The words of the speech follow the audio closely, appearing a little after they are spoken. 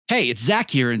Hey, it's Zach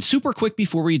here, and super quick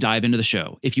before we dive into the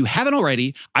show. If you haven't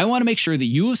already, I want to make sure that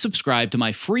you have subscribed to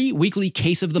my free weekly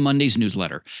Case of the Mondays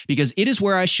newsletter, because it is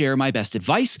where I share my best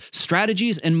advice,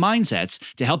 strategies, and mindsets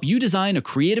to help you design a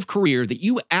creative career that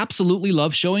you absolutely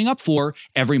love showing up for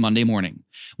every Monday morning.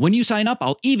 When you sign up,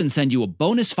 I'll even send you a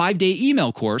bonus 5-day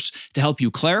email course to help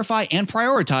you clarify and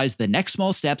prioritize the next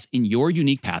small steps in your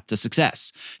unique path to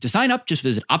success. To sign up, just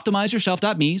visit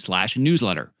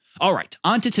optimizeyourself.me/newsletter. All right,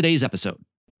 on to today's episode.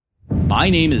 My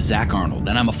name is Zach Arnold,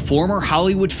 and I'm a former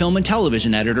Hollywood film and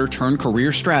television editor turned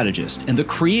career strategist and the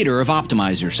creator of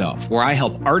Optimize Yourself, where I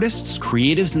help artists,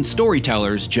 creatives, and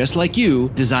storytellers just like you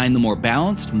design the more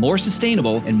balanced, more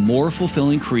sustainable, and more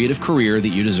fulfilling creative career that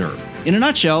you deserve. In a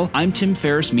nutshell, I'm Tim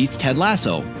Ferriss meets Ted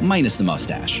Lasso, minus the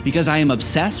mustache, because I am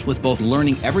obsessed with both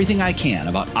learning everything I can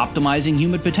about optimizing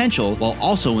human potential while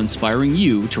also inspiring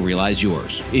you to realize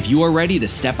yours. If you are ready to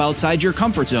step outside your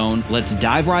comfort zone, let's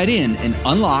dive right in and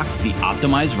unlock the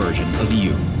optimized version of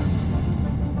you.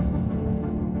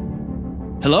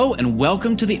 Hello, and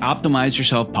welcome to the Optimize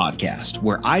Yourself podcast,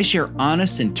 where I share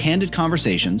honest and candid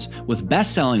conversations with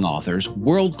best-selling authors,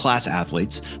 world-class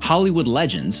athletes, Hollywood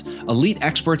legends, elite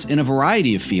experts in a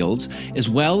variety of fields, as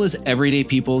well as everyday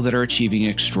people that are achieving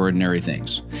extraordinary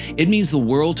things. It means the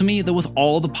world to me that with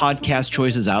all the podcast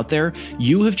choices out there,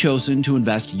 you have chosen to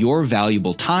invest your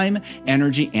valuable time,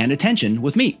 energy, and attention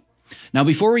with me. Now,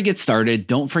 before we get started,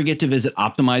 don't forget to visit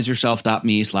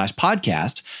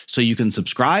optimizeyourself.me/podcast so you can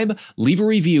subscribe, leave a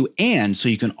review, and so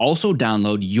you can also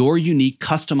download your unique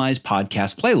customized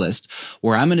podcast playlist,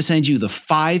 where I'm going to send you the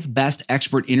 5 best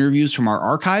expert interviews from our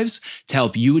archives to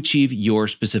help you achieve your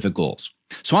specific goals.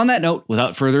 So on that note,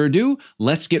 without further ado,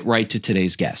 let's get right to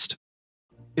today's guest.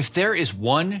 If there is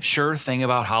one sure thing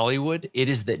about Hollywood, it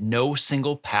is that no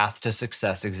single path to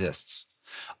success exists.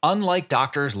 Unlike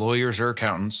doctors, lawyers, or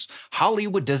accountants,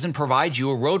 Hollywood doesn't provide you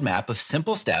a roadmap of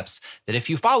simple steps that if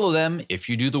you follow them, if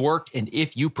you do the work, and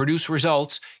if you produce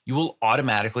results, you will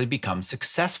automatically become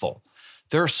successful.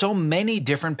 There are so many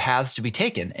different paths to be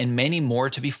taken and many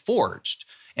more to be forged.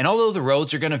 And although the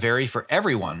roads are going to vary for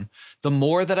everyone, the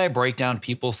more that I break down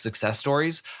people's success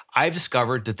stories, I've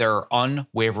discovered that there are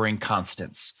unwavering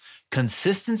constants: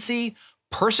 consistency,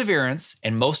 perseverance,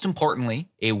 and most importantly,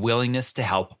 a willingness to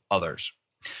help others.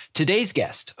 Today's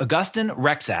guest, Augustin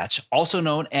Rexach, also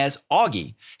known as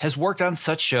Augie, has worked on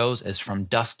such shows as From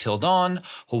Dusk Till Dawn,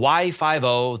 Hawaii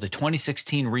Five-0, the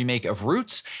 2016 remake of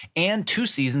Roots, and 2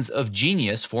 seasons of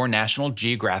Genius for National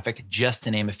Geographic, just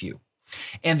to name a few.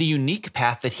 And the unique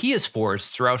path that he has forged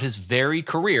throughout his varied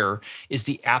career is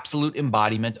the absolute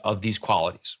embodiment of these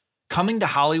qualities. Coming to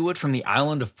Hollywood from the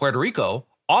island of Puerto Rico,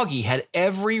 Augie had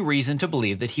every reason to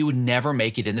believe that he would never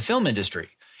make it in the film industry.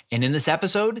 And in this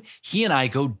episode, he and I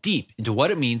go deep into what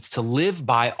it means to live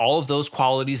by all of those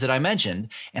qualities that I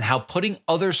mentioned and how putting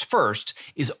others first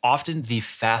is often the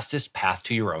fastest path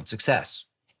to your own success.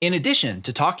 In addition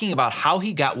to talking about how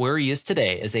he got where he is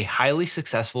today as a highly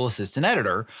successful assistant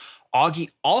editor,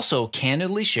 Augie also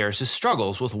candidly shares his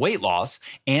struggles with weight loss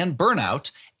and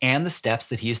burnout and the steps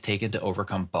that he has taken to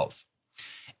overcome both.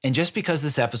 And just because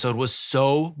this episode was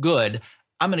so good,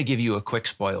 I'm going to give you a quick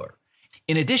spoiler.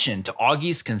 In addition to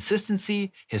Augie's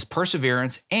consistency, his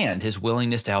perseverance, and his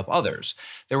willingness to help others,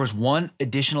 there was one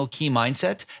additional key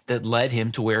mindset that led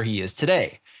him to where he is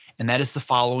today, and that is the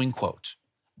following quote: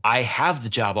 "I have the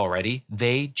job already,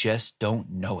 they just don't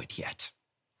know it yet."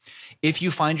 If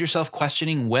you find yourself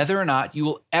questioning whether or not you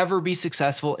will ever be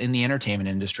successful in the entertainment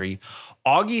industry,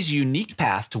 Augie's unique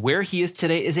path to where he is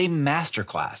today is a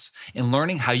masterclass in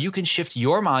learning how you can shift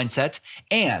your mindset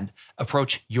and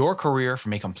approach your career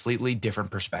from a completely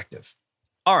different perspective.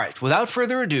 All right, without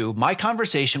further ado, my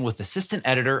conversation with assistant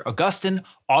editor Augustin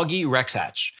Augie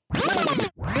Rexach.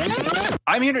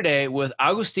 I'm here today with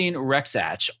Augustin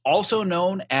Rexach, also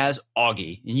known as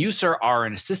Augie. And you, sir, are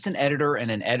an assistant editor and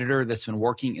an editor that's been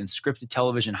working in scripted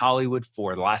television Hollywood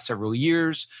for the last several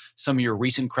years. Some of your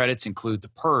recent credits include The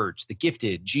Purge, The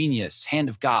Gifted, Genius, Hand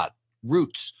of God,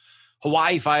 Roots,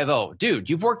 Hawaii Five-0. Dude,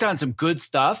 you've worked on some good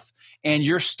stuff, and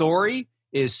your story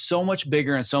is so much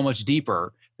bigger and so much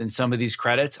deeper than some of these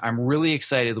credits. I'm really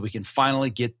excited that we can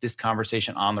finally get this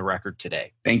conversation on the record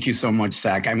today. Thank you so much,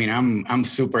 Zach. I mean, I'm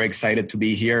super excited to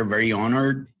be here, very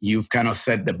honored. You've kind of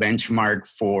set the benchmark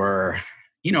for,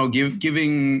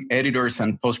 giving editors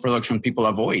and post-production people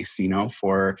a voice, and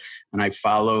I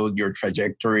followed your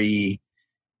trajectory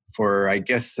for I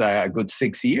guess a good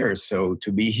 6 years. So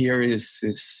to be here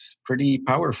is pretty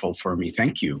powerful for me.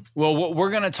 Thank you. Well, we're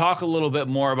going to talk a little bit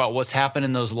more about what's happened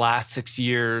in those last 6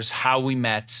 years, how we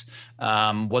met,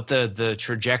 what the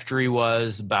trajectory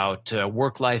was about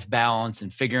work-life balance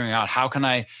and figuring out how can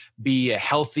I be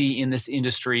healthy in this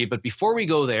industry. But before we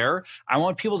go there, I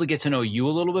want people to get to know you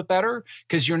a little bit better,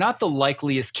 because you're not the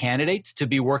likeliest candidate to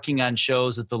be working on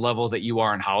shows at the level that you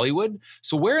are in Hollywood.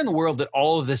 So where in the world did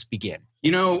all of this begin?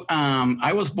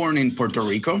 I was born in Puerto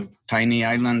Rico, tiny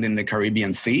island in the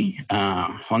Caribbean Sea,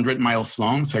 100 miles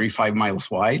long, 35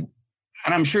 miles wide.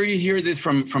 And I'm sure you hear this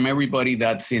from everybody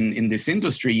that's in this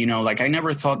industry. Like I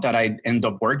never thought that I'd end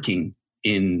up working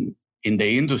in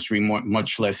the industry,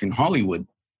 much less in Hollywood.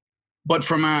 But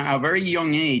from a very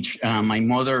young age, my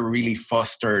mother really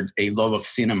fostered a love of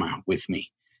cinema with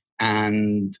me.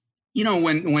 And,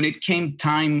 when it came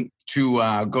time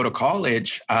to go to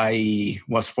college, I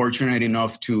was fortunate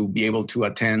enough to be able to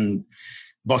attend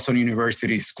Boston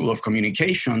University School of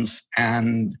Communications.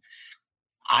 And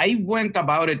I went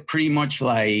about it pretty much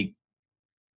like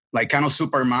kind of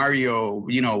Super Mario,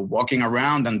 walking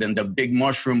around, and then the big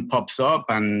mushroom pops up.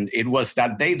 And it was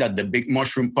that day that the big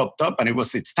mushroom popped up, and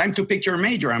it's time to pick your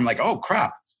major. I'm like, oh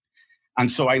crap. And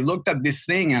so I looked at this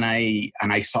thing and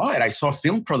I saw it. I saw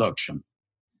film production.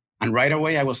 And right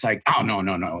away I was like, oh, no,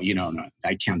 no,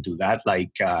 I can't do that.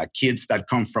 Like kids that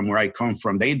come from where I come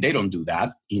from, they don't do that,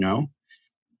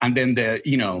 And then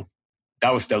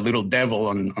that was the little devil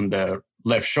on the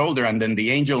left shoulder. And then the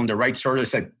angel on the right shoulder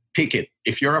said, pick it.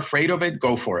 If you're afraid of it,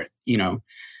 go for it,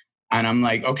 And I'm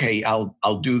like, okay,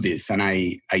 I'll do this. And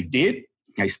I did.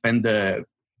 I spent the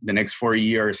next 4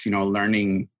 years,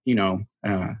 learning,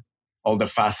 all the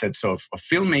facets of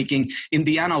filmmaking in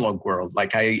the analog world.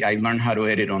 Like I learned how to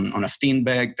edit on a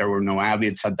Steenbeck. There were no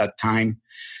Avids at that time.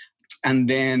 And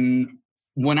then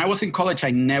when I was in college,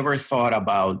 I never thought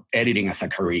about editing as a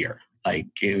career. Like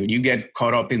you get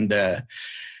caught up in the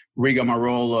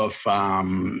rigmarole of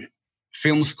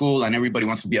film school, and everybody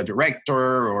wants to be a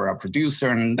director or a producer.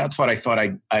 And that's what I thought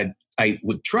I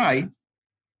would try.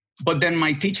 But then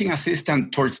my teaching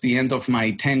assistant towards the end of my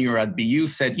tenure at BU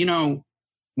said,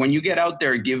 when you get out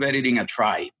there, give editing a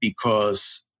try,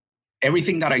 because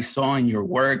everything that I saw in your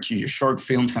work, your short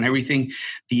films and everything,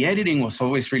 the editing was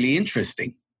always really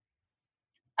interesting.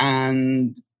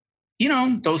 And,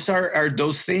 those are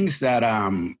those things that,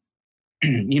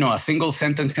 a single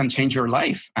sentence can change your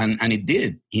life. And it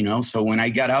did, So when I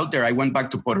got out there, I went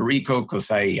back to Puerto Rico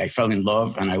because I fell in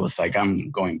love, and I was like,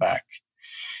 I'm going back.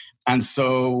 And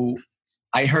so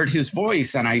I heard his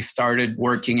voice and I started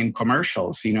working in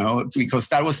commercials, because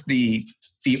that was the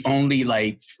only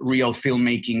like real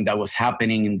filmmaking that was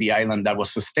happening in the island that was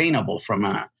sustainable from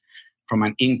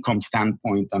an income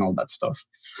standpoint and all that stuff.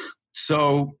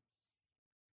 So,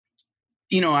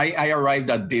 I arrived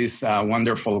at this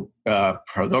wonderful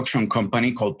production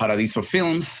company called Paradiso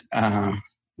Films,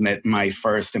 met my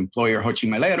first employer, Hochi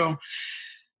Melero,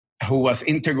 who was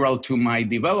integral to my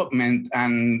development.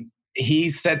 And he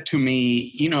said to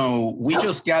me, we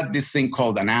just got this thing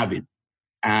called an Avid.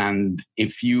 And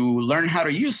if you learn how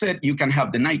to use it, you can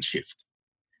have the night shift.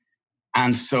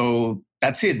 And so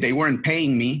that's it. They weren't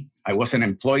paying me. I wasn't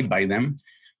employed by them.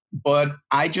 But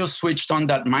I just switched on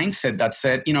that mindset that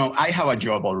said, I have a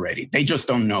job already. They just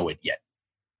don't know it yet.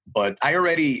 But I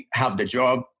already have the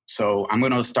job. So I'm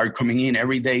going to start coming in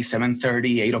every day,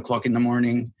 7:30, 8 o'clock in the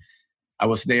morning. I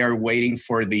was there waiting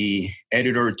for the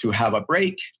editor to have a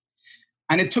break.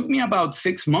 And it took me about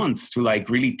 6 months to like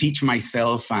really teach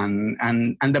myself. And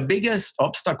the biggest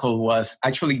obstacle was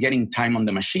actually getting time on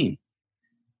the machine.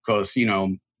 Because,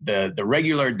 the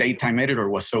regular daytime editor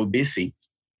was so busy.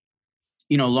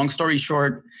 Long story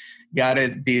short, got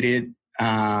it, did it,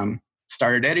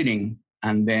 started editing.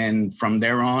 And then from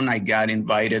there on, I got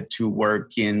invited to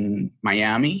work in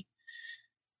Miami.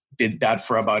 Did that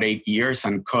for about 8 years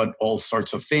and cut all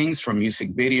sorts of things, from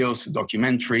music videos to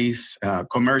documentaries.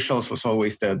 Commercials was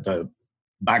always the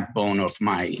backbone of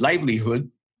my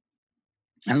livelihood.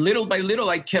 And little by little,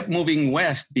 I kept moving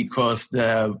west because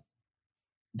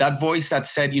that voice that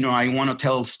said, I want to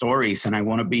tell stories and I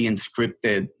want to be in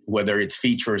scripted, whether it's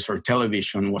features or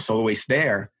television, was always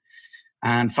there.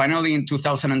 And finally, in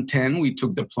 2010, we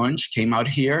took the plunge, came out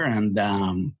here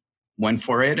and went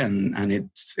for it. And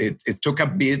it took a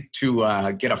bit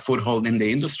to get a foothold in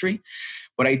the industry.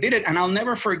 But I did it. And I'll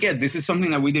never forget, this is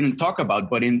something that we didn't talk about.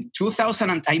 But in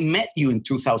I met you in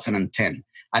 2010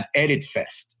 at Edit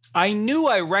Fest. I knew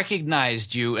I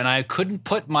recognized you, and I couldn't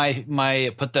put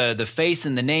put the face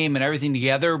and the name and everything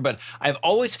together. But I've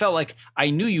always felt like I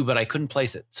knew you, but I couldn't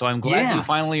place it. So I'm glad you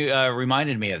finally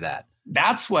reminded me of that.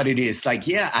 That's what it is. Like,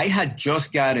 yeah, I had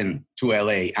just gotten to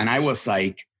LA and I was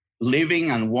like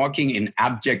living and walking in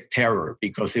abject terror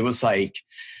because it was like,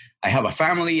 I have a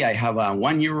family, I have a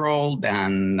 1-year-old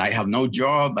and I have no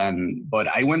job. But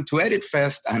I went to Edit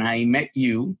Fest and I met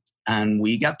you and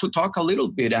we got to talk a little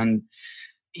bit and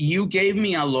you gave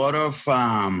me a lot of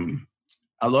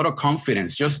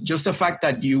confidence. Just the fact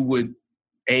that you would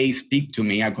speak to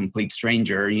me, a complete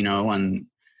stranger, and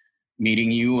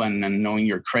meeting you and knowing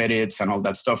your credits and all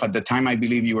that stuff. At the time, I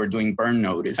believe you were doing Burn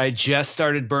Notice. I just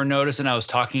started Burn Notice and I was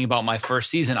talking about my first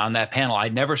season on that panel.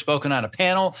 I'd never spoken on a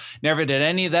panel, never did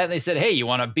any of that. And they said, hey, you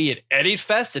want to be at Edit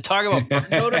Fest to talk about Burn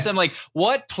Notice? I'm like,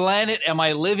 what planet am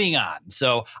I living on?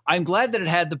 So I'm glad that it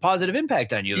had the positive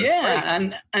impact on you.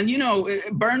 That's and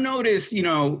Burn Notice,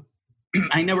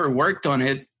 I never worked on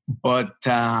it, but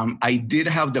I did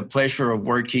have the pleasure of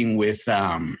working with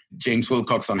James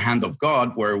Wilcox on Hand of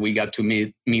God, where we got to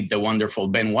meet the wonderful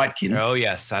Ben Watkins. Oh,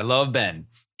 yes. I love Ben.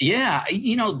 Yeah.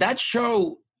 That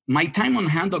show, my time on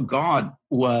Hand of God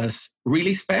was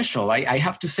really special. I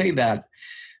have to say that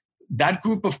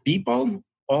group of people,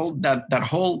 all that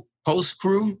whole post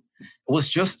crew was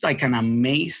just like an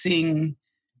amazing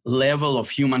level of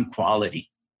human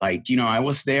quality. Like, I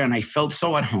was there and I felt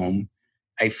so at home.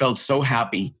 I felt so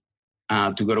happy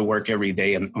to go to work every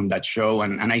day on that show.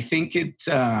 And I think it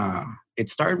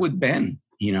started with Ben,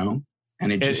 and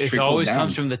it always down.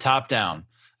 Comes from the top down.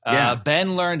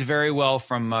 Ben learned very well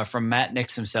from Matt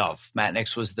Nix himself. Matt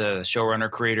Nix was the showrunner,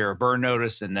 creator of Burn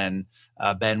Notice, and then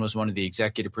Ben was one of the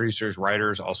executive producers,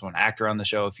 writers, also an actor on the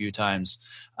show a few times.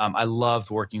 I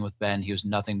loved working with Ben. He was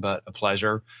nothing but a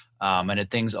pleasure. And if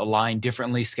things aligned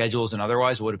differently, schedules and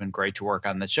otherwise, it would have been great to work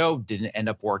on the show. Didn't end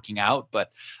up working out,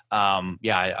 but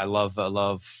I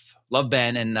love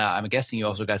Ben, and I'm guessing you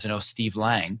also got to know Steve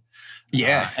Lang.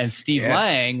 Yes, and Steve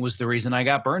Lang was the reason I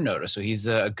got Burn Notice. So he's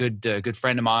a good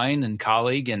friend of mine and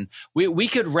colleague, and we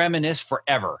could reminisce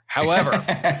forever. However,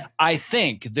 I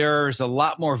think there's a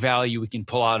lot more value we can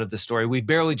pull out of the story. We've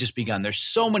barely just begun. There's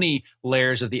so many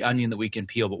layers of the onion that we can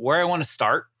peel. But where I want to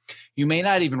start, you may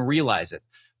not even realize it,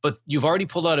 but you've already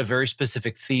pulled out a very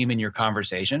specific theme in your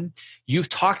conversation. You've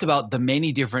talked about the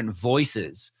many different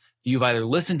voices that you've either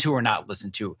listened to or not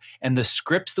listened to. And the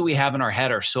scripts that we have in our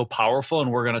head are so powerful,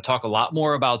 and we're going to talk a lot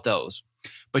more about those.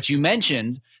 But you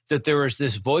mentioned that there was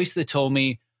this voice that told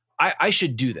me, I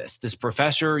should do this. This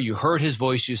professor, you heard his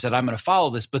voice, you said, I'm going to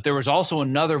follow this. But there was also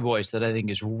another voice that I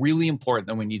think is really important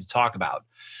that we need to talk about,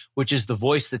 which is the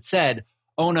voice that said,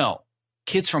 oh no,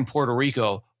 kids from Puerto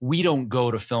Rico, we don't go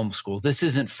to film school. This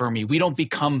isn't for me. We don't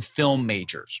become film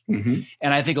majors. Mm-hmm.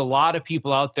 And I think a lot of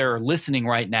people out there listening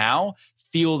right now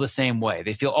feel the same way.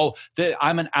 They feel,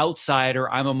 I'm an outsider.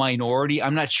 I'm a minority.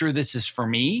 I'm not sure this is for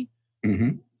me.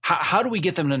 Mm-hmm. How do we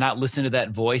get them to not listen to that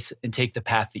voice and take the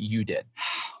path that you did?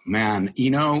 Man,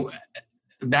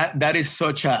 that is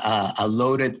such a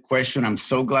loaded question. I'm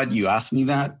so glad you asked me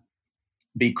that,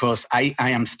 because I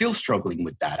am still struggling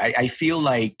with that. I feel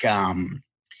like I'm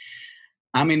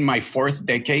in my 4th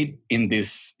decade in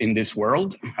this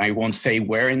world. I won't say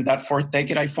where in that 4th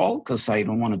decade I fall, because I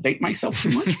don't want to date myself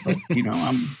too much. But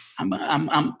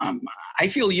I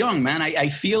feel young, man. I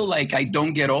feel like I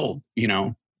don't get old,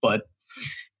 but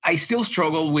I still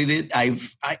struggle with it.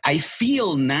 I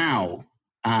feel now,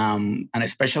 and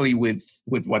especially with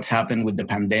what's happened with the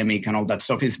pandemic and all that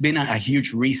stuff, it's been a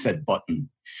huge reset button.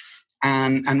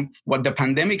 And what the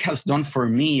pandemic has done for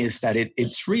me is that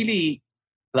it's really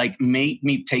like made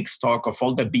me take stock of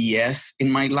all the BS in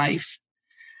my life,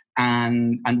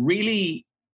 and really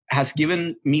has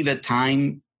given me the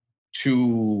time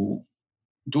to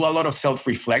do a lot of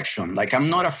self-reflection. Like, I'm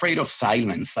not afraid of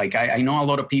silence. Like, I know a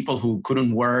lot of people who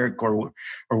couldn't work or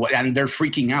what, and they're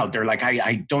freaking out. They're like,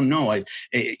 I don't know.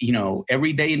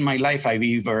 Every day in my life, I've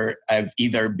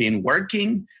either been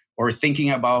working or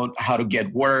thinking about how to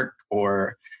get work,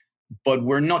 but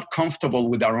we're not comfortable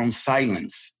with our own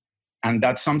silence. And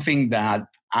that's something that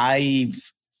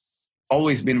I've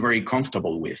always been very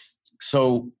comfortable with.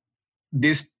 So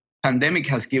this pandemic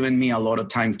has given me a lot of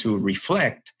time to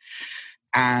reflect.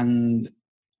 And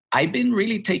I've been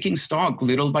really taking stock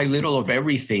little by little of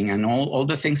everything and all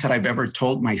the things that I've ever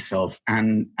told myself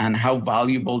and how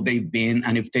valuable they've been,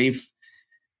 and if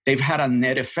they've had a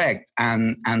net effect.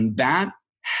 And that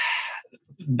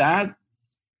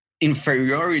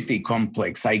inferiority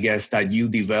complex, I guess, that you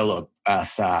develop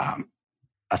as a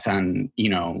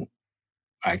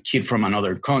kid from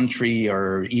another country,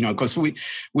 or, because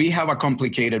we have a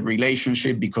complicated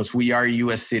relationship because we are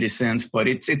U.S. citizens, but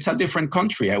it's a different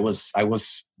country. I was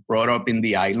brought up in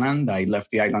the island. I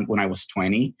left the island when I was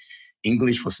 20.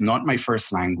 English was not my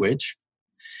first language.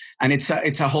 And it's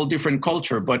a whole different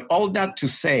culture. But all that to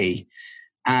say,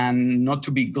 and not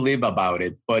to be glib about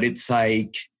it, but it's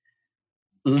like,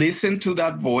 listen to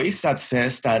that voice that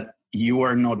says that you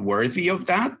are not worthy of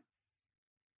that,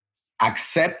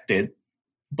 accept it,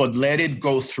 but let it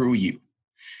go through you.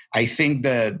 I think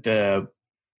the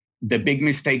big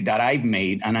mistake that I've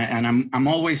made, and I'm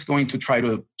always going to try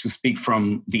to speak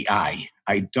from the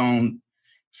I don't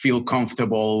feel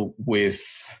comfortable with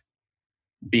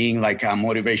being like a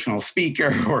motivational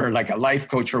speaker or like a life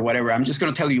coach or whatever. I'm just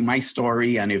going to tell you my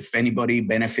story. And if anybody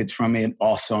benefits from it,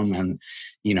 awesome. And,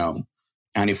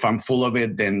 and if I'm full of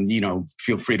it, then,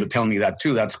 feel free to tell me that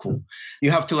too. That's cool. You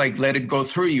have to like let it go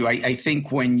through you. I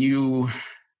think when you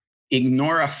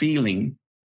ignore a feeling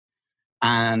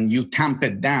and you tamp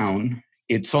it down,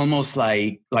 it's almost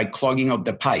like clogging up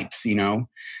the pipes,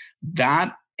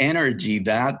 that energy,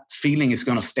 that feeling is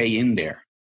going to stay in there.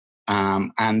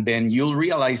 And then you'll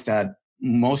realize that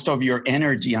most of your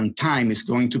energy and time is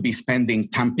going to be spending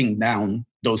tamping down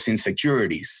those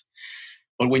insecurities.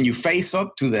 But when you face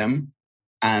up to them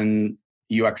and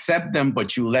you accept them,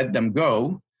 but you let them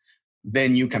go,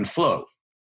 then you can flow.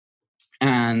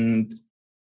 And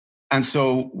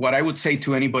so what I would say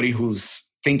to anybody who's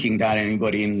thinking that,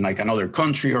 anybody in like another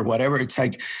country or whatever, it's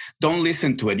like, don't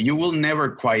listen to it. You will never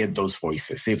quiet those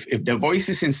voices. If the voice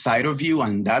is inside of you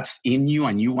and that's in you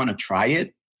and you want to try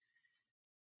it,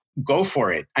 go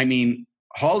for it. I mean,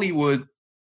 Hollywood,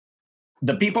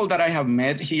 the people that I have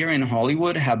met here in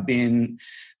Hollywood have been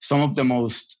some of the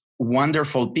most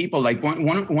wonderful people. Like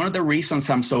one of the reasons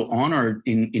I'm so honored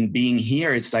in being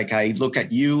here, it's like I look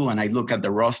at you and I look at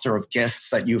the roster of guests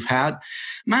that you've had.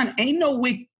 Man, ain't no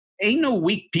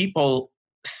weak people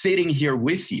sitting here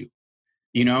with you,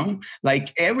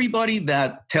 like everybody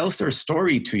that tells their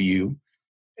story to you,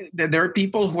 there are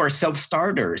people who are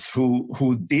self-starters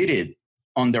who did it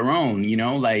on their own,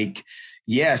 like,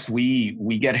 yes,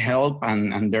 we get help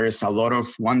and there's a lot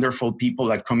of wonderful people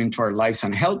that come into our lives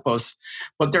and help us,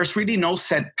 but there's really no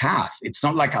set path. It's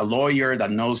not like a lawyer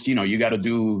that knows, you got to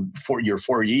do your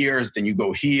 4 years, then you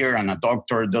go here, and a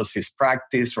doctor does his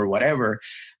practice or whatever.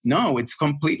 No, it's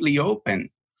completely open.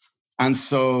 And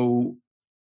so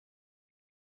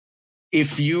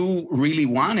if you really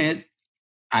want it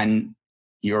and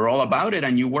you're all about it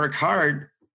and you work hard,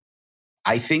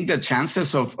 I think the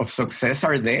chances of success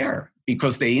are there,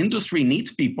 because the industry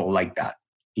needs people like that.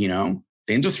 The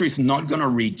industry is not going to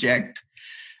reject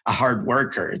a hard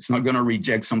worker. It's not going to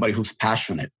reject somebody who's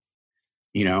passionate,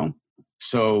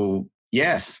 So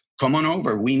yes, come on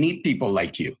over. We need people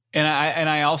like you. And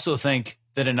I also think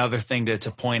that another thing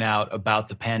to point out about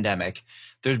the pandemic,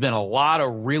 there's been a lot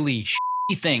of really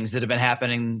things that have been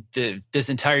happening this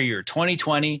entire year,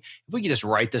 2020. If we could just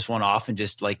write this one off and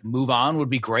just like move on would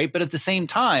be great. But at the same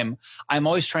time, I'm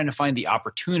always trying to find the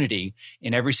opportunity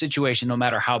in every situation, no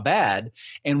matter how bad.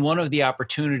 And one of the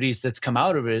opportunities that's come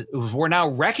out of it is we're now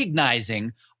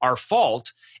recognizing our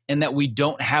fault and that we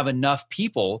don't have enough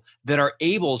people that are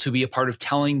able to be a part of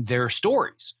telling their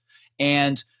stories.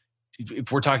 And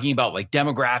if we're talking about like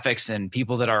demographics and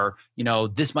people that are,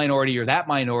 this minority or that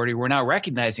minority, we're now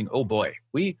recognizing, oh boy,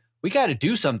 we got to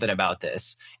do something about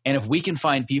this. And if we can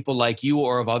find people like you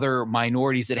or of other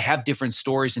minorities that have different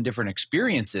stories and different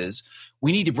experiences,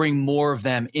 we need to bring more of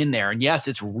them in there. And yes,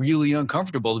 it's really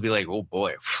uncomfortable to be like, oh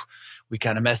boy, we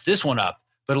kind of messed this one up.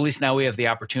 But at least now we have the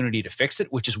opportunity to fix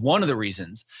it, which is one of the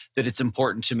reasons that it's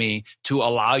important to me to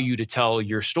allow you to tell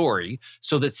your story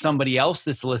so that somebody else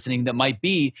that's listening that might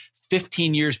be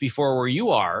 15 years before where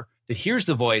you are, that hears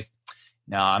the voice.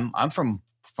 Now, I'm from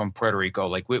Puerto Rico.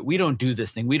 Like we don't do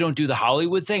this thing. We don't do the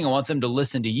Hollywood thing. I want them to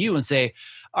listen to you and say,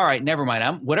 all right, never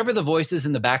mind. Whatever the voice is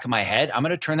in the back of my head, I'm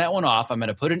going to turn that one off. I'm going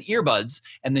to put in earbuds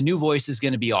and the new voice is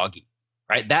going to be Augie.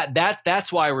 Right?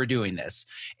 That's why we're doing this.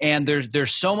 And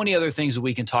there's so many other things that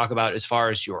we can talk about as far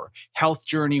as your health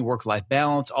journey, work-life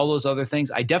balance, all those other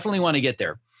things. I definitely want to get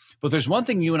there. But there's one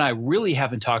thing you and I really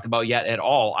haven't talked about yet at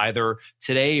all, either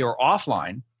today or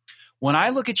offline. When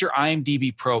I look at your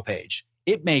IMDb Pro page,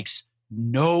 it makes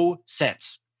no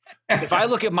sense. If I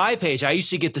look at my page, I used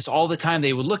to get this all the time.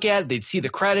 They would look at it, they'd see the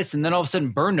credits, and then all of a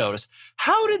sudden burn notice.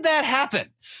 How did that happen?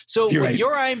 So with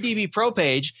your IMDb Pro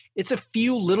page, it's a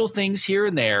few little things here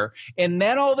and there. And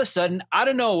then all of a sudden, out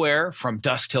of nowhere, From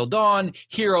Dusk Till Dawn,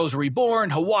 Heroes Reborn,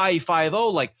 Hawaii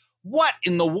Five-0, like what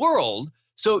in the world?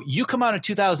 So you come out in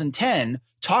 2010,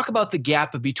 talk about the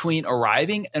gap between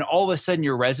arriving and all of a sudden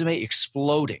your resume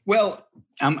exploding. Well,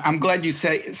 I'm glad you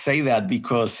say that,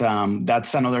 because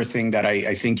that's another thing that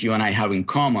I think you and I have in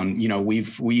common.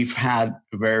 We've had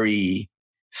very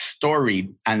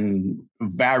storied and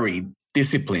varied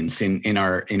disciplines in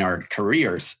our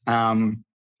careers.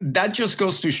 that just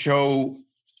goes to show,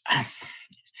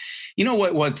 you know,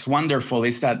 what's wonderful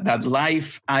is that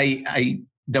life,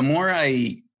 the more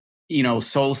I,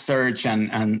 soul search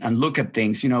and look at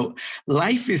things,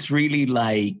 life is really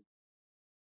like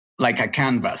a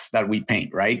canvas that we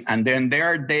paint, right? And then there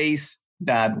are days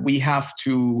that we have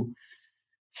to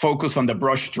focus on the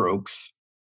brushstrokes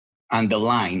and the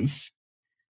lines.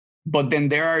 But then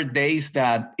there are days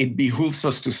that it behooves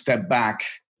us to step back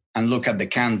and look at the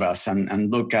canvas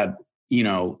and look at,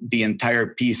 the entire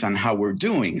piece and how we're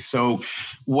doing. So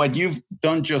what you've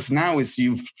done just now is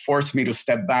you've forced me to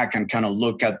step back and kind of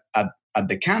look at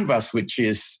the canvas, which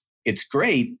is, it's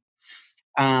great.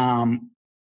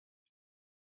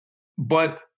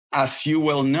 But as you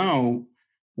well know,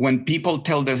 when people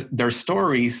tell their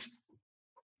stories,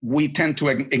 we tend to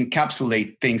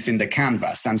encapsulate things in the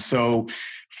canvas. And so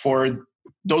for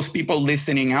those people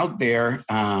listening out there,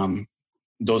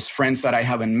 those friends that I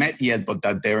haven't met yet, but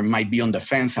that there might be on the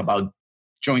fence about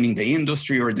joining the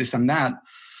industry or this and that,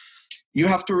 you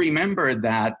have to remember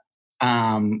that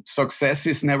success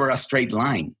is never a straight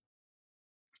line.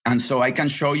 And so I can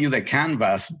show you the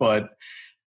canvas, but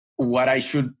what I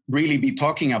should really be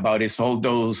talking about is all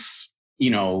those,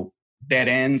 dead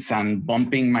ends and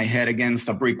bumping my head against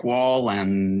a brick wall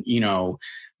and,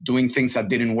 doing things that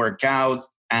didn't work out.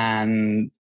 And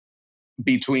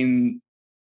between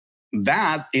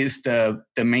that is the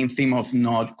main theme of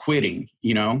not quitting,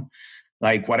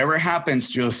 like whatever happens,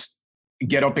 just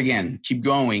get up again, keep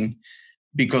going,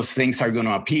 because things are going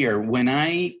to appear. When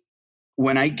I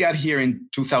got here in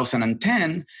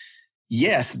 2010,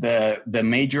 yes, the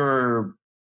major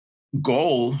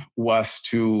goal was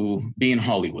to be in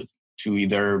Hollywood, to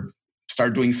either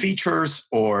start doing features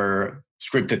or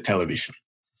scripted television.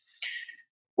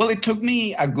 Well, it took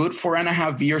me a good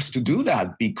 4.5 years to do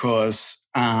that because,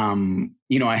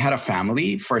 I had a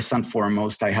family. First and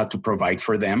foremost, I had to provide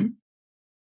for them.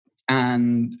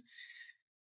 And,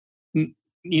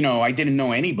 I didn't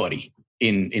know anybody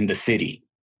in the city,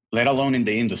 let alone in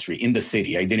the industry, in the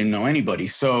city. I didn't know anybody.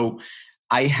 So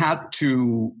I had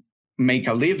to make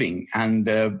a living. And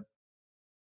the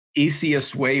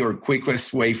easiest way or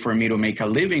quickest way for me to make a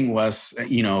living was,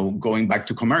 going back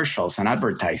to commercials and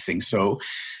advertising. So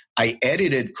I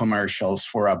edited commercials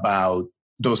for about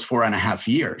those 4.5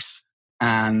 years.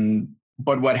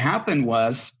 But what happened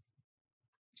was,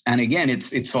 and again,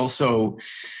 it's also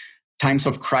times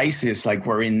of crisis like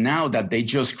we're in now, that they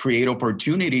just create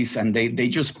opportunities and they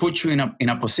just put you in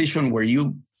a position where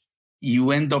you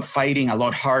end up fighting a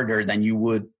lot harder than you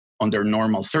would under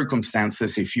normal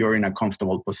circumstances if you're in a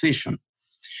comfortable position.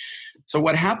 So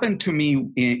what happened to me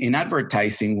in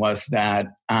advertising was that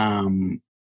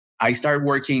I started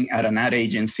working at an ad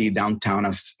agency downtown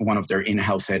as one of their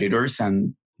in-house editors,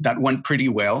 and that went pretty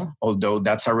well, although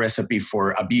that's a recipe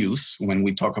for abuse. When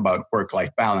we talk about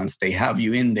work-life balance, they have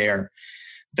you in there,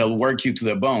 they'll work you to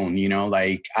the bone.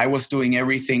 Like I was doing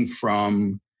everything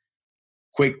from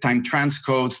QuickTime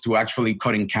transcodes to actually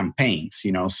cutting campaigns,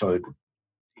 so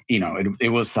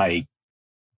it was like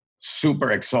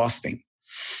super exhausting.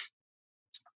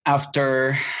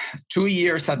 After 2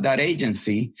 years at that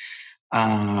agency,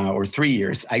 or 3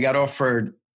 years, I got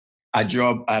offered a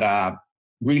job at a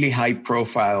really high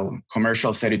profile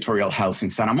commercials editorial house in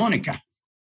Santa Monica.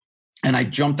 And I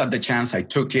jumped at the chance. I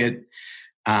took it.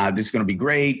 This is going to be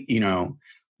great,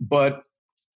 But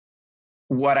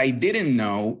what I didn't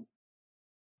know,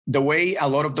 the way a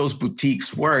lot of those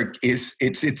boutiques work is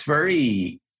it's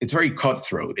very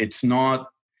cutthroat. It's not,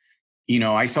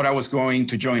 I thought I was going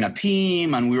to join a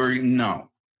team and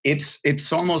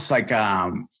it's almost like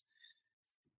a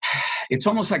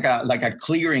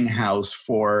clearinghouse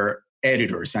for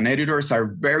editors, and editors are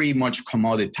very much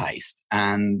commoditized,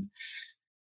 and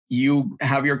you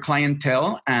have your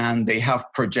clientele and they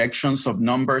have projections of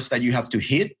numbers that you have to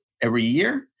hit every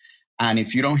year. And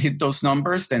if you don't hit those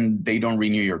numbers, then they don't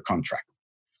renew your contract.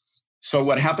 So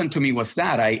what happened to me was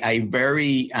that I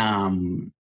very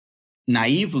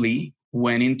naively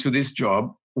went into this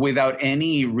job without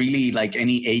any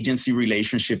agency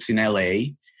relationships in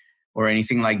LA or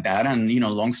anything like that. And,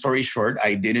 long story short,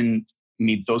 I didn't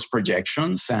meet those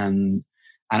projections and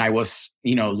I was,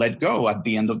 let go at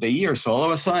the end of the year. So all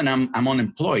of a sudden I'm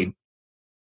unemployed.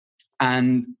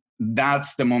 And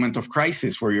that's the moment of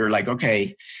crisis where you're like,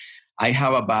 okay, I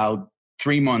have about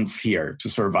 3 months here to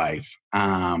survive.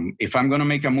 If I'm going to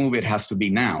make a move, it has to be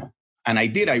now. And I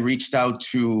did. I reached out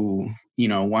to,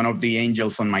 one of the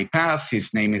angels on my path.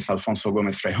 His name is Alfonso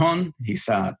Gomez Rejon. He's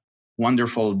a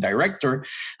wonderful director.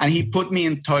 And he put me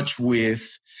in touch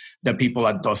with the people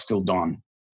at Dusk Till Dawn.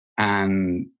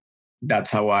 And that's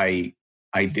how I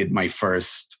did my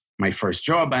first my first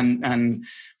job. And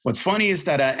what's funny is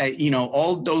that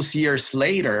all those years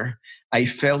later, I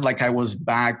felt like I was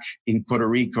back in Puerto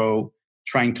Rico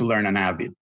trying to learn an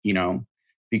Avid,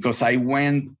 because I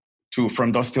went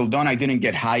from dusk till dawn. I didn't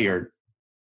get hired.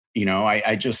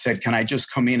 I just said, can I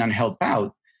just come in and help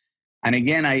out? And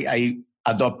again, I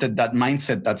adopted that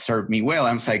mindset that served me well.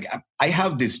 I was like, I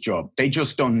have this job. They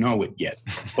just don't know it yet,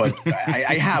 but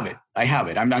I have it. I have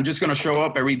it. I'm just going to show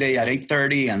up every day at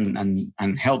 8:30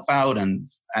 and help out.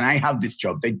 And I have this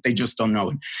job. They just don't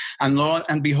know it. And lo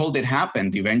and behold, it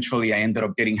happened. Eventually, I ended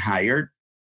up getting hired.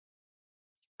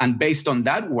 And based on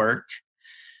that work,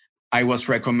 I was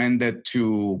recommended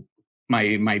to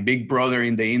my big brother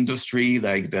in the industry,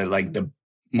 like the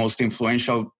most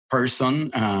influential person,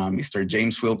 Mr.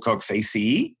 James Wilcox,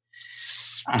 ACE.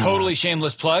 Totally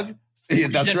shameless plug. Yeah,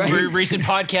 that's right. Recent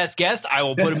podcast guest. I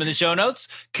will put him in the show notes.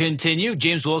 Continue.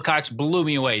 James Wilcox blew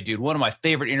me away, dude. One of my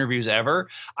favorite interviews ever.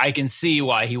 I can see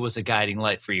why he was a guiding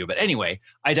light for you. But anyway,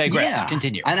 I digress. Yeah.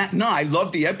 Continue. And I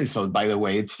love the episode, by the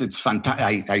way. It's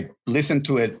fantastic. I listened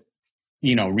to it,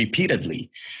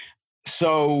 repeatedly.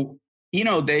 So,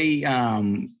 they,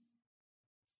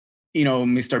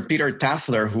 Mr. Peter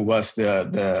Tassler, who was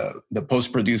the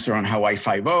post producer on Hawaii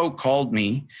Five-0, called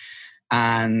me.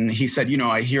 And he said,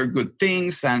 I hear good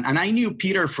things. And I knew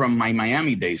Peter from my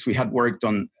Miami days. We had worked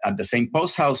at the same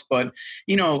post house. But,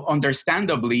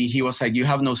 understandably, he was like, you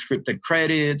have no scripted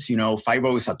credits.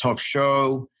 5-0 is a tough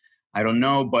show. I don't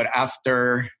know. But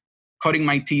after cutting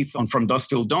my teeth on From Dusk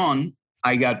Till Dawn,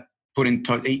 I got put in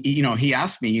touch. He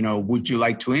asked me, would you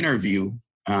like to interview?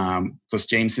 Because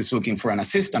James is looking for an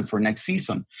assistant for next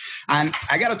season. And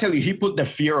I got to tell you, he put the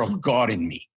fear of God in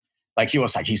me. Like, he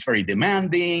was like, he's very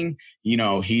demanding,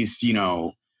 he's,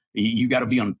 you got to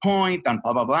be on point and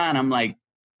blah, blah, blah. And I'm like,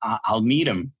 I'll meet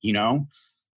him,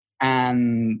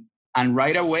 and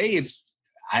right away,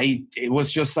 it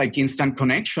was just like instant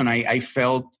connection. I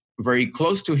felt very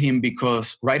close to him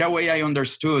because right away I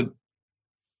understood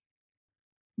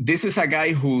this is a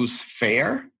guy who's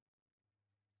fair,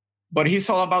 but he's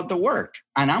all about the work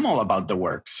and I'm all about the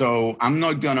work. So I'm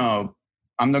not gonna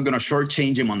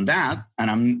shortchange him on that. And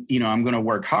I'm going to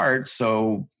work hard.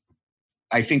 So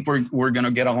I think we're going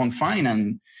to get along fine.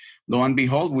 And lo and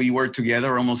behold, we were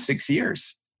together almost 6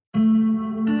 years.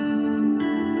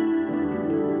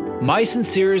 My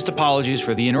sincerest apologies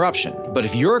for the interruption, but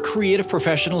if you're a creative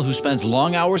professional who spends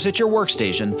long hours at your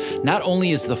workstation, not only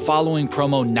is the following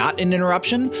promo not an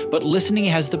interruption, but listening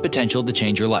has the potential to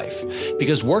change your life.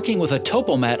 Because working with a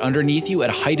TopoMat underneath you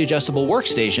at a height-adjustable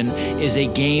workstation is a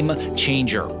game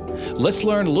changer. Let's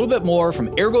learn a little bit more from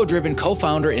Ergo-Driven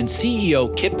co-founder and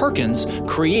CEO Kit Perkins,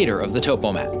 creator of the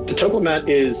TopoMat. The TopoMat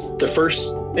is the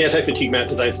first anti-fatigue mat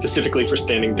designed specifically for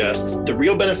standing desks. The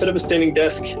real benefit of a standing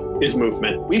desk is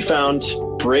movement. We found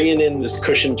bringing in this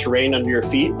cushioned terrain under your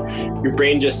feet, your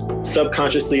brain just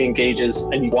subconsciously engages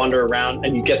and you wander around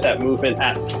and you get that movement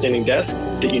at the standing desk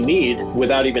that you need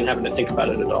without even having to think about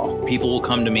it at all. People will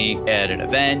come to me at an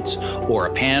event or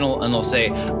a panel and they'll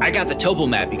say, I got the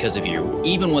TopoMat because of you.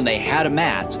 Even when they had a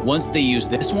mat, once they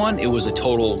used this one, it was a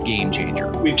total game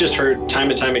changer. We've just heard time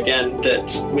and time again that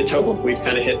with Topo, we've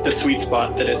kind of hit the sweet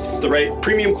spot, that it's the right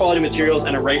premium quality materials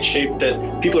and a right shape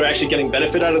that people are actually getting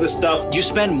benefit out of this stuff. You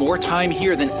spend more time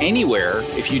here than anywhere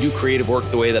if you do creative work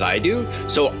the way that I do.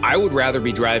 So I would rather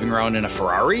be driving around in a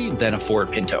Ferrari than a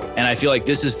Ford Pinto. And I feel like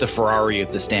this is the Ferrari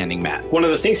of the standing mat. One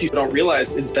of the things you don't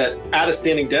realize is that at a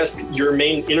standing desk, your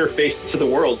main interface to the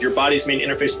world, your body's main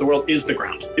interface to the world is the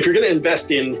ground. If you're going to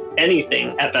invest in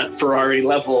anything at that Ferrari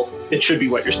level, it should be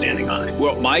what you're standing on.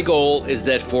 Well, my goal is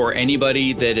that for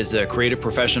anybody that is a creative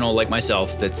professional like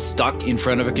myself that's stuck in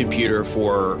front of a computer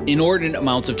for inordinate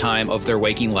amounts of time of their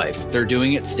waking life, they're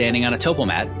doing it standing on a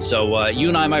TopoMat. So you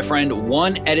and I, my friend,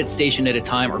 one edit station at a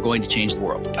time are going to change the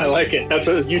world. I like it. That's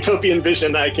a utopian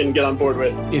vision I can get on board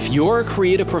with. If you're a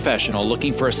creative professional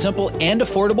looking for a simple and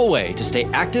affordable way to stay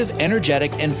active,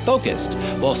 energetic, and focused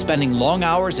while spending long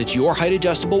hours at your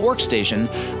height-adjustable workstation,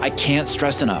 I can't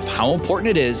stress enough how important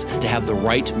it is to have the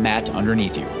right mat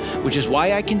underneath you, which is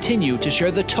why I continue to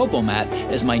share the TopoMat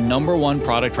as my #1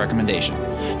 product recommendation.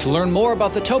 To learn more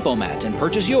about the TopoMat and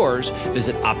purchase yours,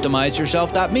 visit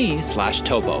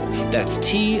optimizeyourself.me/topo. That's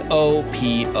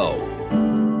TOPO.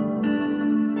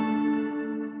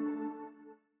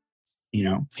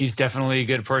 He's definitely a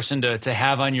good person to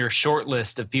have on your short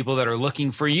list of people that are looking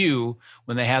for you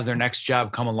when they have their next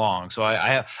job come along. So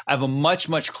I have a much,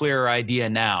 much clearer idea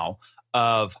now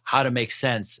of how to make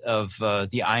sense of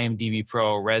the IMDb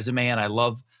Pro resume. And I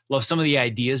love some of the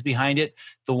ideas behind it.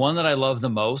 The one that I love the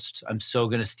most, I'm so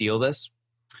going to steal this.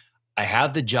 I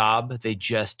have the job, they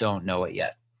just don't know it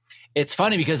yet. It's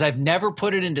funny because I've never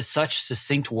put it into such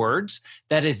succinct words.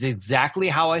 That is exactly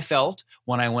how I felt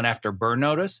when I went after Burn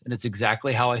Notice, and it's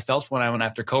exactly how I felt when I went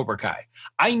after Cobra Kai.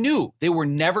 I knew they were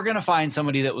never going to find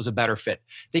somebody that was a better fit.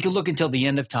 They could look until the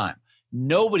end of time.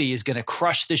 Nobody is going to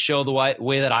crush the show the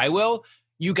way that I will.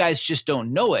 You guys just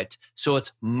don't know it. So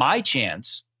it's my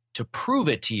chance to prove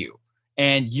it to you.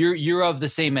 And you're of the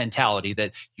same mentality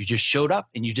that you just showed up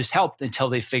and you just helped until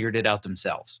they figured it out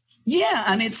themselves. Yeah,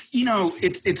 and it's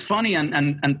funny,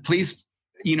 and please,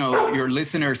 your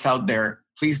listeners out there,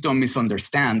 please don't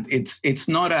misunderstand. It's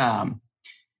not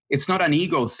an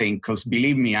ego thing, because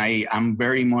believe me, I'm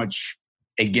very much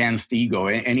against ego.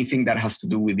 Anything that has to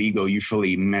do with ego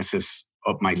usually messes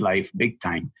up my life big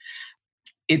time.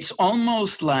 It's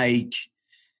almost like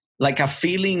a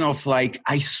feeling of like,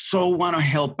 I so want to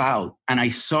help out and I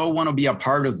so want to be a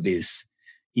part of this,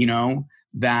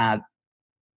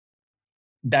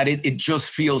 that it just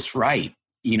feels right.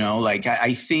 Like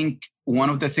I think one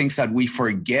of the things that we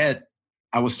forget,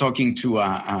 I was talking to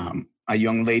a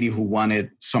young lady who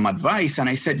wanted some advice, and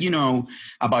I said,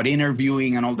 about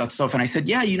interviewing and all that stuff. And I said,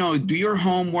 yeah, do your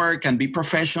homework and be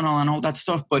professional and all that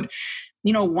stuff. But,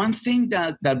 one thing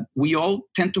that we all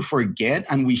tend to forget,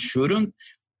 and we shouldn't,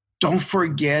 don't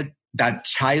forget that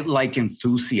childlike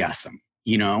enthusiasm,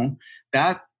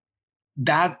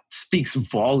 that speaks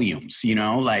volumes,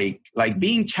 like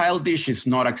being childish is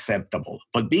not acceptable,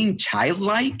 but being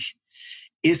childlike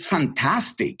is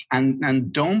fantastic.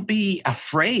 And don't be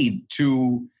afraid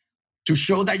to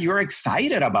show that you're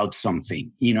excited about something,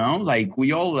 like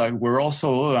we're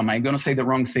also, am I going to say the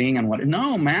wrong thing? And what?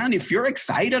 No, man, if you're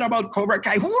excited about Cobra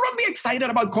Kai, who wouldn't be excited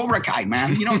about Cobra Kai,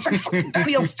 man? It's like fucking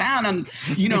Daniel San and,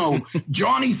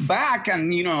 Johnny's back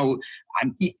and,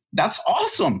 that's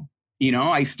awesome.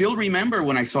 I still remember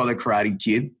when I saw The Karate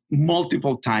Kid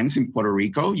multiple times in Puerto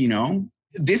Rico,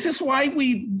 this is why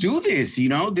we do this,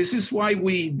 this is why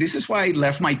I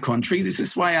left my country. This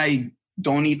is why I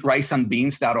don't eat rice and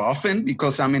beans that often,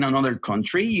 because I'm in another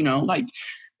country, like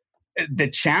the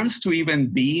chance to even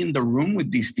be in the room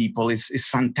with these people is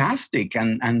fantastic.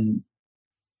 And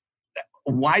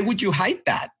why would you hide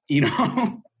that,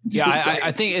 Yeah,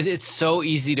 I think it's so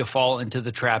easy to fall into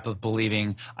the trap of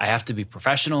believing I have to be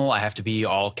professional. I have to be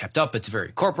all kept up. It's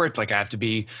very corporate. Like I have to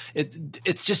be,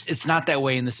 it's not that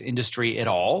way in this industry at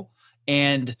all.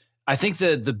 And I think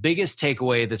the biggest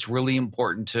takeaway that's really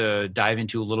important to dive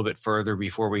into a little bit further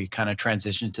before we kind of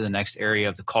transition to the next area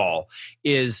of the call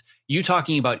is you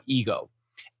talking about ego.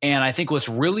 And I think what's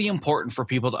really important for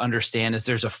people to understand is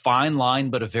there's a fine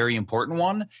line, but a very important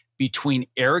one between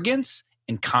arrogance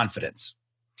and confidence.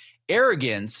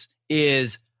 Arrogance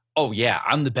is, oh yeah,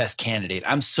 I'm the best candidate.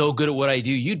 I'm so good at what I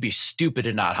do. You'd be stupid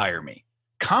to not hire me.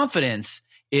 Confidence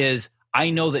is, I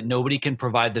know that nobody can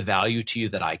provide the value to you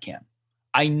that I can.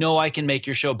 I know I can make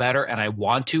your show better and I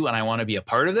want to be a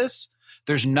part of this.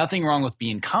 There's nothing wrong with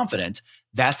being confident.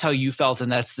 That's how you felt. And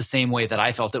that's the same way that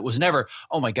I felt. It was never,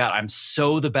 oh my God, I'm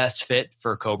so the best fit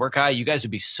for Cobra Kai. You guys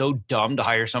would be so dumb to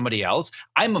hire somebody else.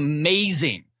 I'm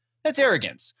amazing. That's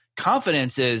arrogance.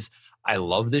 Confidence is, I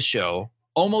love this show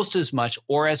almost as much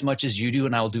or as much as you do,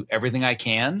 and I will do everything I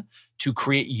can to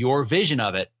create your vision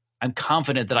of it. I'm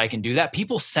confident that I can do that.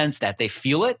 People sense that. They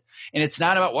feel it. And it's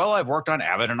not about, well, I've worked on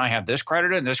Abbott and I have this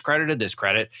credit and this credit and this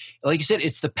credit. Like you said,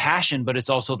 it's the passion, but it's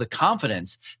also the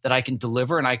confidence that I can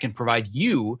deliver and I can provide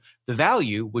you the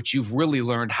value, which you've really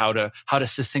learned how to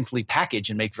succinctly package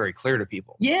and make very clear to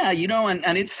people. Yeah,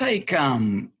 and it's like,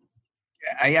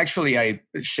 I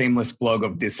shameless plug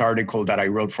of this article that I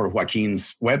wrote for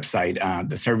Joaquin's website,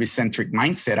 The Service-Centric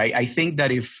Mindset. I think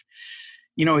that if,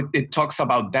 it talks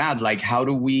about that, like how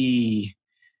do we,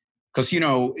 because, you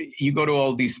go to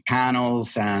all these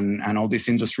panels and all these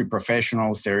industry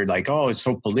professionals, they're like, oh, it's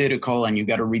so political and you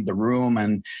got to read the room.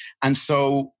 And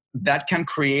so that can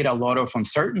create a lot of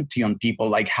uncertainty on people.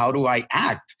 Like, how do I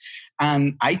act?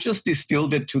 And I just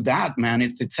distilled it to that, man.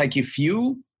 It's like if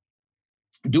you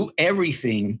do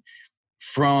everything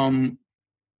from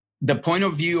the point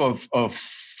of view of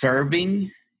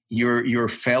serving your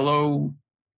fellow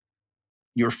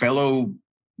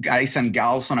guys and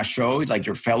gals on a show, like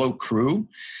your fellow crew,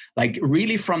 like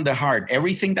really from the heart,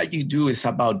 everything that you do is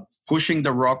about pushing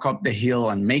the rock up the hill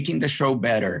and making the show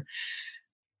better.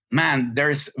 Man,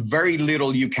 there's very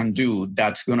little you can do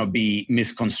that's going to be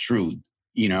misconstrued,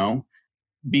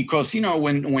 because,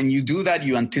 when you do that,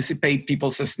 you anticipate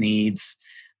people's needs.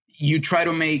 You try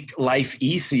to make life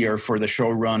easier for the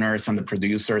showrunners and the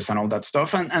producers and all that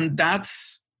stuff. And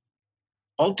that's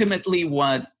ultimately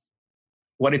what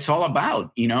it's all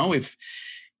about.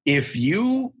 If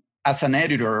you as an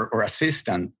editor or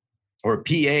assistant or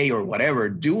PA or whatever,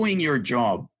 doing your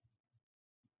job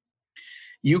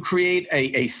you create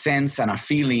a sense and a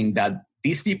feeling that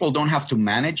these people don't have to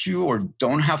manage you or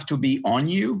don't have to be on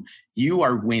you. You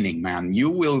are winning, man.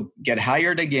 You will get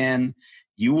hired again.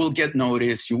 You will get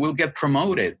noticed. You will get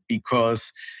promoted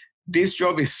because this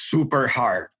job is super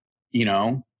hard.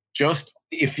 Just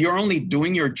if you're only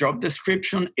doing your job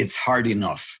description, it's hard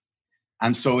enough.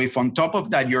 And so if on top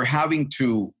of that, you're having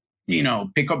to,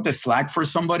 pick up the slack for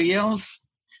somebody else,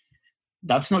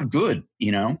 that's not good,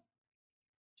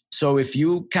 So if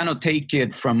you kind of take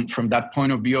it from that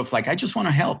point of view of like, I just want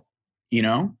to help,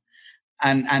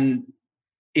 and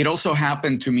it also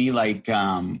happened to me like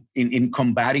in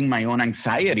combating my own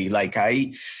anxiety. Like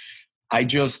I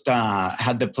just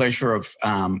had the pleasure of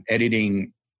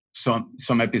editing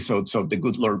some episodes of The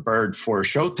Good Lord Bird for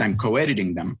Showtime,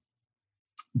 co-editing them.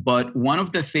 But one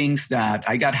of the things that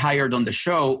I got hired on the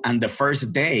show, and the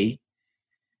first day,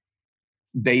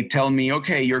 they tell me,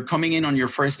 okay, you're coming in on your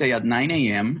first day at 9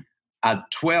 a.m. At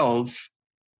 12,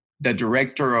 the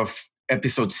director of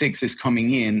episode 6 is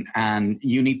coming in and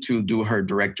you need to do her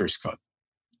director's cut.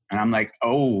 And I'm like,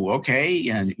 oh, okay.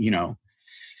 And, and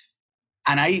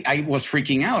I was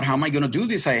freaking out. How am I going to do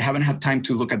this? I haven't had time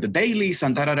to look at the dailies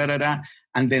and da-da-da-da-da.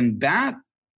 And then that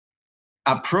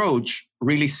approach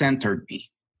really centered me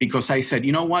because I said,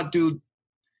 you know what, dude,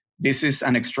 this is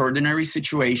an extraordinary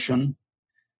situation.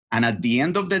 And at the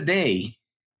end of the day,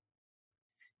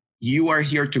 you are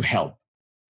here to help.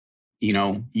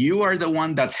 You are the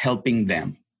one that's helping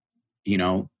them,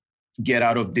 get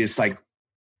out of this like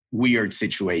weird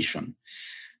situation.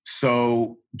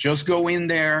 So just go in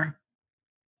there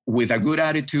with a good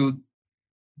attitude.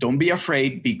 Don't be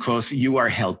afraid because you are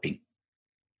helping.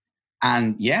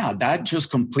 And yeah, that just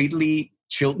completely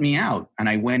chilled me out. And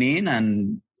I went in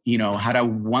and, had a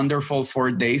wonderful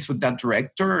 4 days with that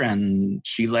director, and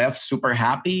she left super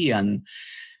happy.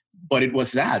 But it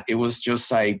was that. It was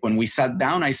just like when we sat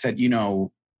down, I said,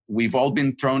 we've all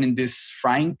been thrown in this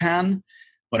frying pan,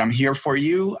 but I'm here for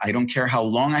you. I don't care how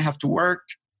long I have to work.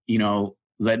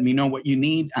 Let me know what you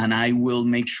need, and I will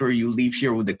make sure you leave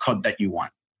here with the cut that you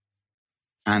want.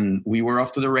 And we were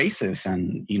off to the races,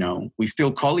 and, we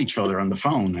still call each other on the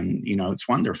phone, and, it's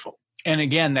wonderful. And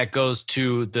again, that goes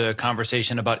to the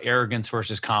conversation about arrogance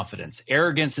versus confidence.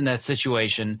 Arrogance in that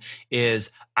situation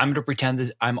is, I'm going to pretend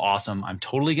that I'm awesome. I'm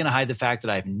totally going to hide the fact that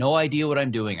I have no idea what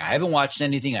I'm doing. I haven't watched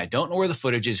anything. I don't know where the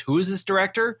footage is. Who is this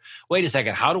director? Wait a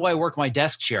second. How do I work my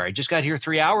desk chair? I just got here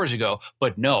 3 hours ago.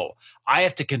 But no, I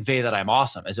have to convey that I'm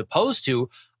awesome, as opposed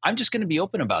to, I'm just going to be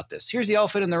open about this. Here's the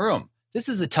elephant in the room. This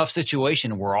is a tough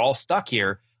situation. We're all stuck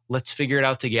here. Let's figure it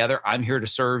out together. I'm here to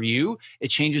serve you. It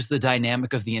changes the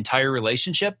dynamic of the entire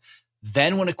relationship.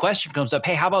 Then when a question comes up,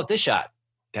 hey, how about this shot?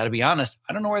 Got to be honest,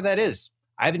 I don't know where that is.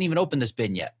 I haven't even opened this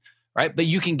bin yet, right? But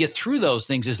you can get through those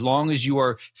things as long as you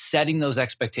are setting those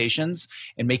expectations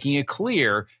and making it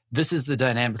clear, this is the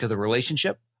dynamic of the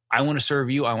relationship. I want to serve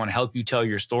you. I want to help you tell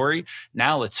your story.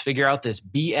 Now let's figure out this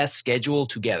BS schedule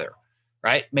together.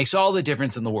 Right? Makes all the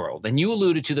difference in the world. And you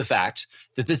alluded to the fact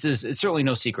that it's certainly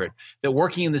no secret that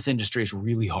working in this industry is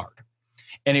really hard.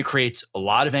 And it creates a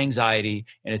lot of anxiety,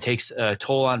 and it takes a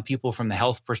toll on people from the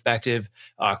health perspective,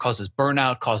 causes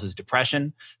burnout, causes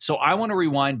depression. So I want to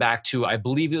rewind back to, I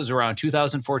believe it was around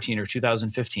 2014 or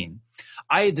 2015.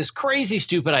 I had this crazy,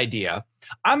 stupid idea.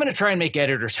 I'm going to try and make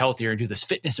editors healthier and do this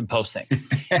fitness and post thing.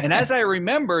 And as I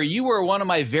remember, you were one of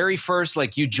my very first,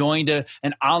 you joined an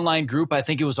online group. I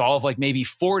think it was all of maybe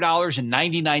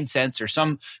 $4.99 or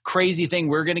some crazy thing.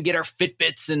 We're going to get our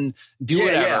Fitbits and do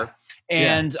whatever. Yeah.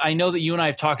 And I know that you and I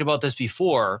have talked about this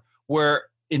before, where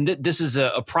this is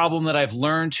a problem that I've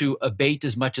learned to abate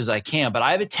as much as I can, but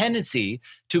I have a tendency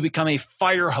to become a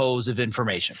fire hose of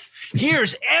information.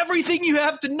 Here's everything you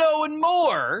have to know and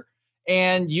more.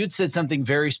 And you'd said something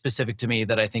very specific to me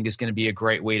that I think is going to be a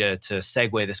great way to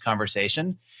segue this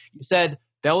conversation. You said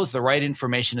that was the right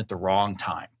information at the wrong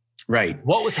time. Right.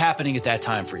 What was happening at that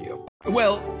time for you?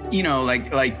 Well,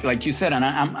 like you said, and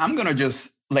I'm going to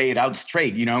just lay it out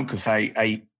straight, because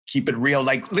I keep it real.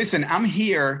 Listen, I'm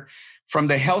here from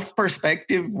the health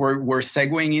perspective. We're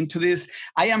segueing into this.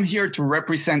 I am here to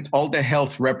represent all the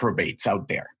health reprobates out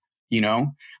there,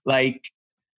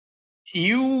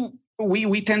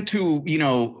 we tend to,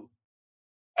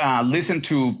 listen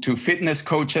to fitness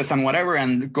coaches and whatever.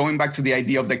 And going back to the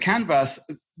idea of the canvas,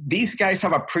 these guys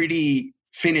have a pretty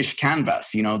finished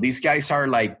canvas. These guys are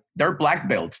they're black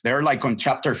belts. They're on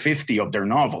chapter 50 of their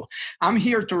novel. I'm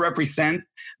here to represent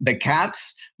the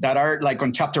cats that are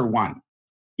on chapter 1,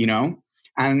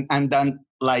 and then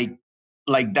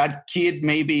that kid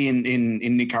maybe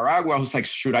in Nicaragua who's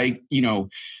should I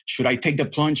take the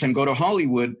plunge and go to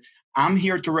Hollywood? I'm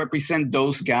here to represent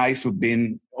those guys who've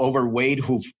been overweight,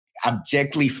 who've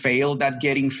abjectly failed at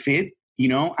getting fit,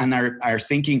 and are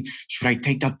thinking, should I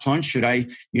take that plunge? Should I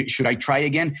try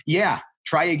again? Yeah,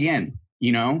 try again.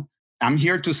 I'm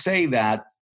here to say that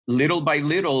little by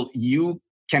little, you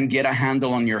can get a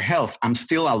handle on your health. I'm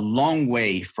still a long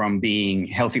way from being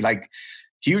healthy. Like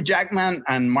Hugh Jackman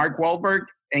and Mark Wahlberg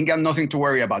ain't got nothing to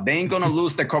worry about. They ain't going to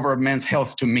lose the cover of Men's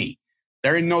Health to me.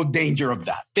 They're in no danger of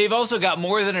that. They've also got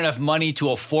more than enough money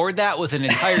to afford that with an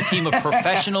entire team of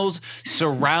professionals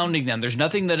surrounding them. There's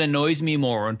nothing that annoys me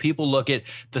more when people look at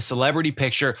the celebrity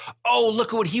picture. Oh,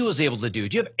 look at what he was able to do.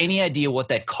 Do you have any idea what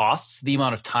that costs, the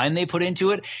amount of time they put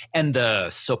into it, and the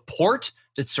support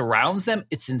that surrounds them?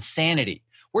 It's insanity.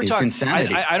 We're talking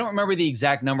insanity. I don't remember the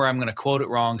exact number. I'm going to quote it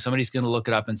wrong. Somebody's going to look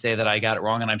it up and say that I got it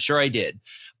wrong, and I'm sure I did.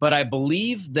 But I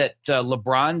believe that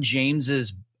LeBron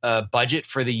James's budget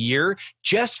for the year,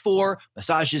 just for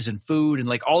massages and food and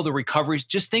like all the recoveries,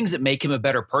 just things that make him a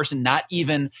better person, not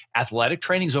even athletic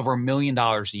training, is over $1 million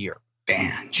a year.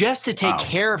 Damn. Just to take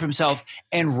care of himself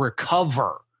and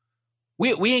recover.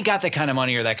 We ain't got that kind of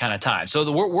money or that kind of time.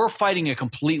 So we're fighting a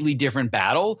completely different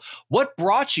battle. What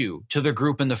brought you to the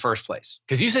group in the first place?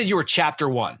 Because you said you were chapter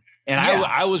 1. And yeah.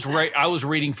 I was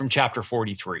reading from chapter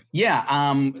 43. Yeah,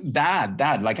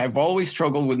 that like I've always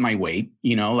struggled with my weight.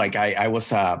 Like I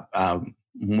was a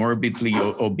morbidly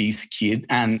obese kid,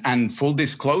 and full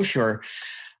disclosure,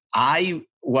 I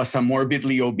was a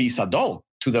morbidly obese adult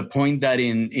to the point that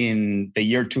in the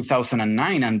year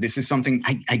 2009, and this is something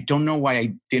I don't know why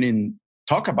I didn't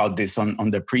talk about this on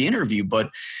the pre-interview,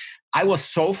 but I was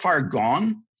so far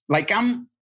gone. Like I'm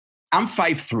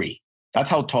 5'3". That's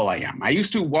how tall I am. I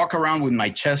used to walk around with my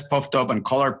chest puffed up and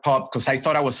collar popped because I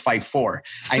thought I was 5'4".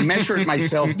 I measured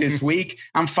myself this week.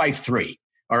 I'm 5'3".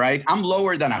 All right. I'm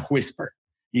lower than a whisper,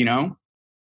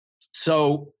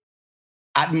 So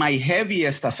at my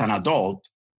heaviest as an adult,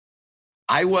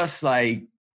 I was like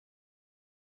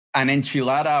an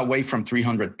enchilada away from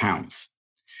 300 pounds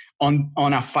on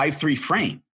a 5'3"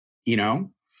 frame,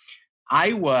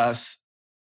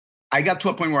 I got to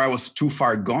a point where I was too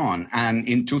far gone. And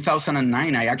in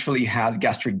 2009, I actually had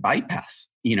gastric bypass,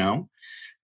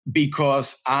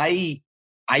 because I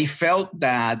felt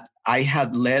that I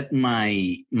had let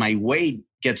my weight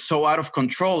get so out of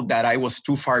control that I was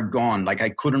too far gone. Like I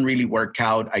couldn't really work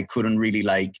out. I couldn't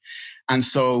really and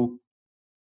so,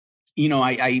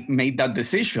 I made that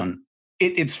decision.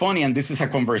 It's funny. And this is a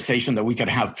conversation that we could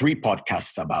have 3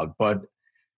 podcasts about, but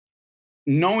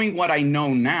knowing what I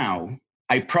know now,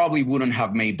 I probably wouldn't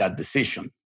have made that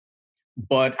decision.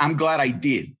 But I'm glad I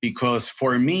did, because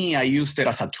for me, I used it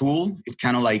as a tool. It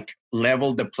kind of like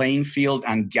leveled the playing field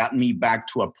and got me back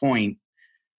to a point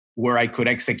where I could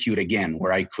execute again,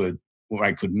 where I could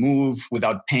move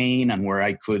without pain, and where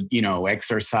I could,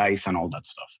 exercise and all that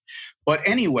stuff. But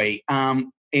anyway,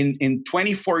 in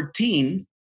 2014,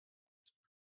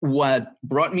 what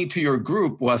brought me to your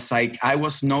group was like I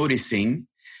was noticing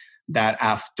that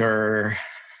after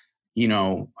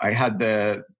I had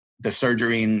the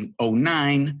surgery in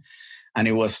 2009, and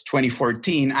it was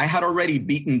 2014. I had already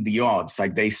beaten the odds.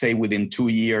 Like they say, within 2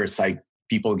 years, like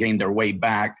people gain their way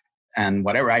back and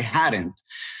whatever. I hadn't,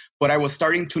 but I was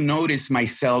starting to notice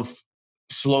myself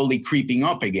slowly creeping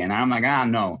up again. And I'm like,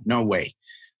 no way.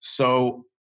 So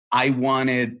I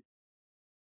wanted,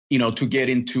 to get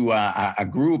into a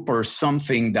group or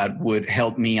something that would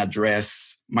help me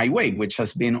address my weight, which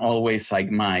has been always like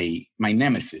my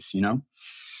nemesis,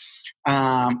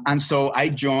 and so I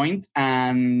joined,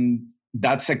 and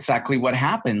that's exactly what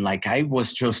happened. Like I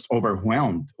was just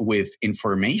overwhelmed with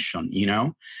information,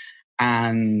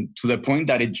 and to the point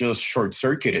that it just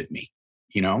short-circuited me,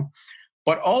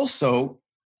 But also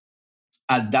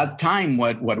at that time,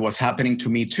 what was happening to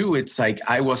me too, it's like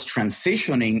I was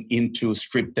transitioning into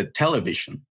scripted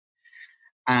television.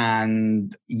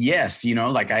 And yes,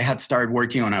 like I had started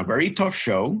working on a very tough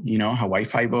show. Hawaii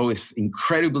Five-0 is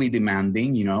incredibly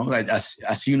demanding. As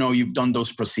you've done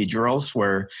those procedurals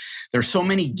where there's so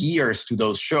many gears to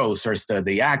those shows. There's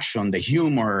the action, the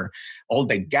humor, all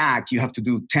the gag. You have to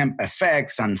do temp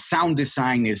effects, and sound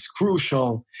design is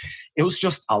crucial. It was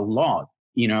just a lot,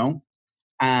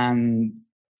 And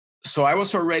so I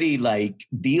was already like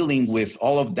dealing with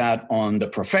all of that on the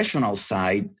professional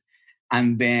side,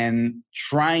 and then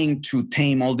trying to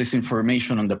tame all this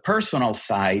information on the personal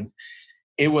side.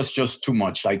 It was just too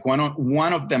much. Like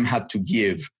one of them had to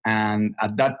give. And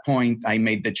at that point, I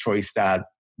made the choice that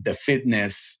the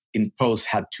fitness in post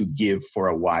had to give for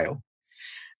a while.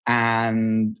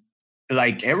 And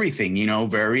like everything,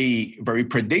 very, very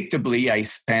predictably, I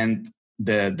spent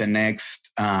the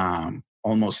next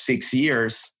almost 6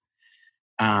 years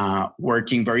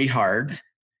working very hard,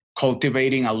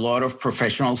 cultivating a lot of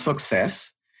professional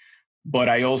success. But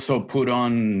I also put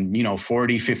on,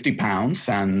 40, 50 pounds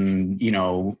and,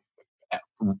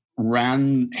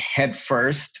 ran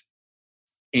headfirst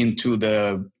into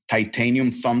the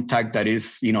titanium thumbtack that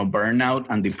is, burnout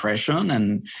and depression.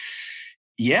 And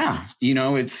yeah,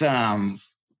 it's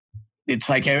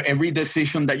like every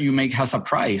decision that you make has a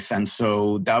price. And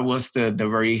so that was the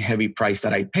very heavy price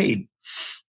that I paid.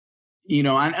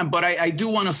 But I do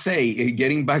want to say,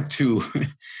 getting back to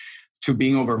to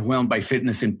being overwhelmed by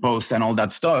fitness in post and all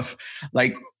that stuff,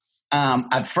 like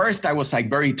at first I was like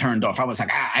very turned off. I was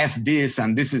like, F this,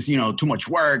 and this is, too much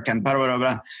work and blah, blah,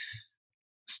 blah.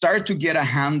 Start to get a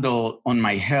handle on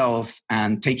my health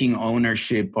and taking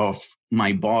ownership of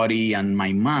my body and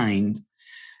my mind.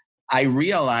 I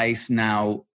realize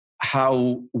now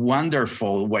how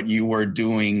wonderful what you were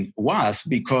doing was,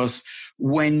 because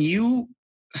when you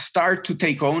start to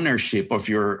take ownership of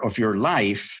your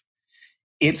life,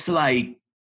 it's like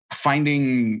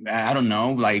finding, I don't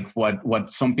know, like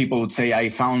what some people would say, I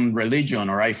found religion,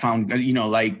 or I found,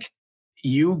 like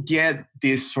you get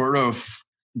this sort of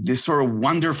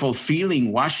wonderful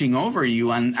feeling washing over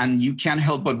you, and you can't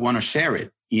help but want to share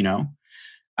it,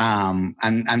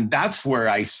 and that's where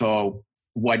I saw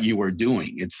what you were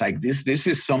doing. It's like this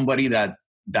is somebody that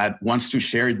wants to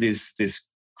share this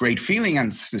great feeling,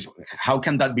 and how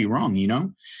can that be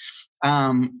wrong,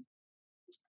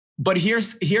 But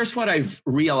here's what I've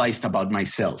realized about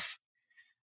myself.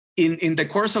 In the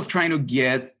course of trying to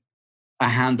get a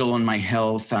handle on my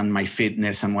health and my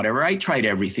fitness and whatever, I tried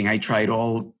everything. I tried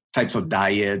all types of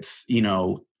diets,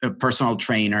 personal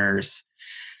trainers,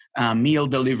 meal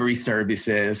delivery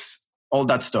services, all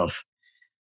that stuff.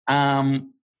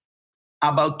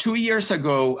 About 2 years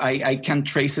ago, I can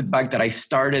trace it back that I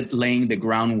started laying the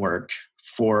groundwork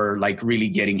for like really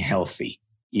getting healthy,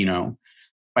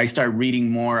 I started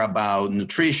reading more about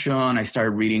nutrition. I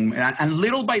started reading, and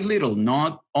little by little,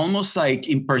 not almost like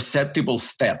imperceptible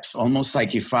steps, almost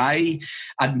like if I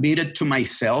admitted to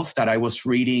myself that I was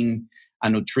reading a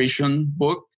nutrition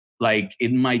book, like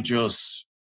it might just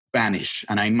vanish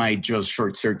and I might just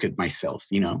short circuit myself,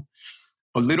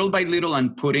 But little by little,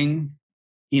 I'm putting,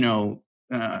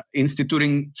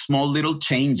 instituting small little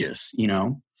changes,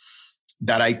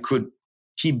 that I could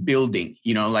keep building,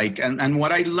 and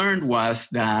what I learned was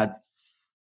that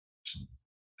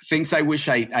things I wish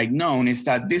I'd known is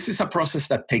that this is a process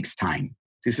that takes time.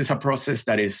 This is a process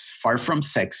that is far from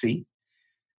sexy.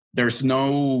 There's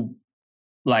no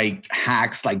like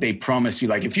hacks like they promise you,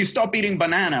 like if you stop eating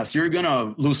bananas, you're going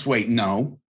to lose weight.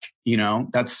 No,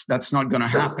 that's not going to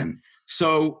happen.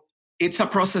 So it's a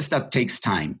process that takes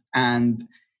time. And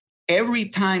every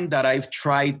time that I've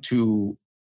tried to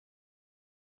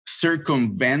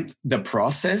circumvent the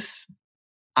process,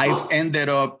 I've ended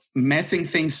up messing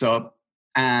things up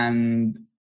and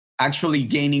actually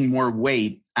gaining more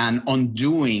weight and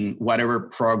undoing whatever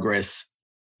progress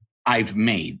I've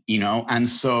made, And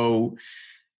so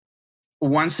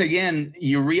once again,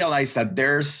 you realize that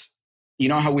there's,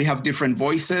 how we have different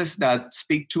voices that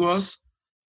speak to us.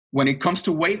 When it comes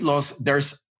to weight loss,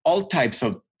 there's all types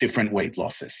of different weight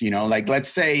losses, like let's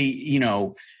say,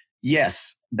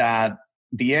 yes, that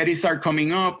the Eddies are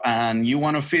coming up and you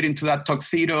want to fit into that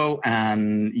tuxedo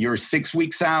and you're 6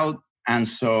 weeks out. And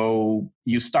so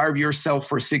you starve yourself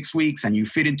for 6 weeks and you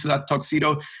fit into that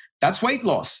tuxedo. That's weight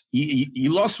loss.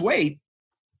 You lost weight,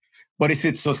 but is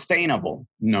it sustainable?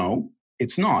 No,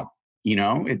 it's not.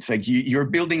 It's like you're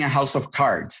building a house of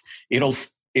cards. It'll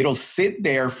sit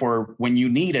there for when you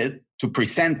need it to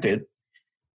present it.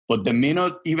 But the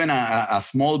minute even a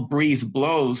small breeze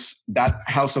blows, that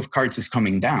house of cards is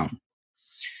coming down.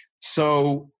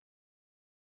 So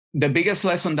the biggest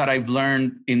lesson that I've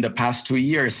learned in the past 2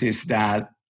 years is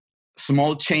that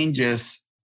small changes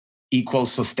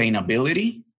equals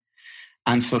sustainability,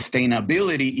 and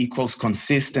sustainability equals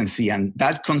consistency. And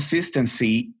that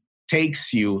consistency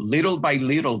takes you little by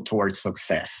little towards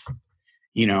success,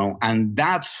 and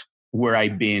that's where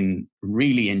I've been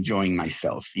really enjoying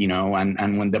myself,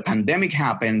 and when the pandemic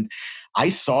happened, I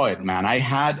saw it, man. I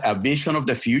had a vision of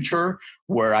the future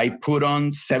where I put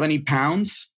on 70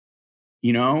 pounds,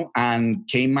 and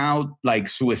came out like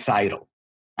suicidal.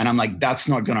 And I'm like, that's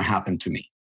not going to happen to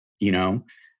me.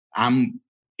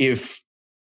 If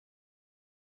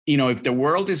the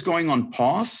world is going on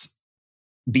pause,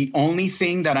 the only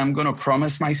thing that I'm going to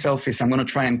promise myself is I'm going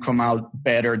to try and come out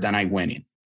better than I went in.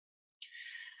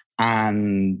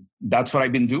 And that's what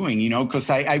I've been doing, because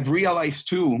I've realized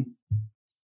too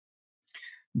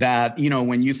that,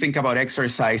 when you think about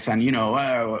exercise and,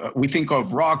 we think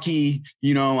of Rocky,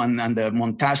 and the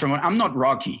montage. I'm not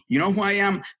Rocky. You know who I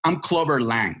am? I'm Clover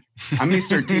Lang. I'm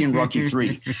Mr. T in Rocky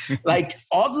 3. Like,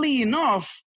 oddly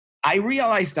enough, I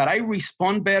realized that I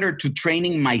respond better to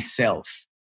training myself,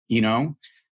 to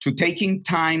taking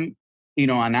time,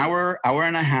 an hour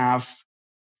and a half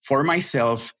for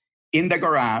myself in the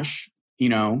garage,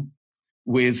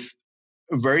 with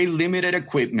very limited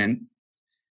equipment,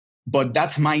 but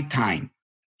that's my time.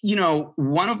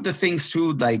 One of the things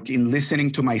too, like in listening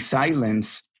to my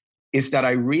silence, is that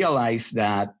I realized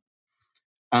that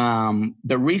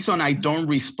the reason I don't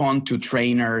respond to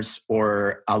trainers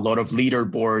or a lot of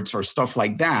leaderboards or stuff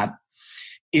like that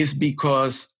is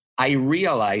because I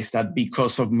realized that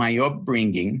because of my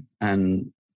upbringing,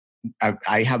 and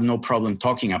I have no problem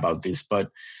talking about this,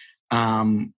 but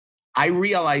I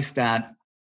realized that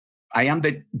I am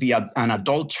an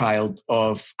adult child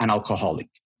of an alcoholic.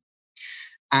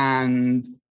 And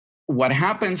what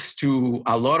happens to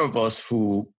a lot of us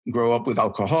who grow up with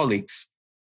alcoholics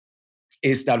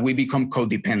is that we become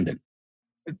codependent,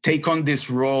 take on this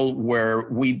role where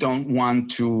we don't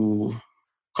want to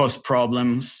cause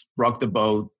problems, rock the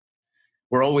boat.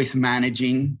 We're always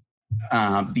managing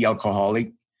the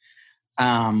alcoholic.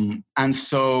 And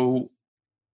so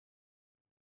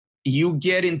you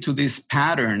get into these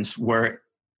patterns where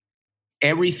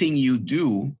everything you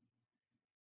do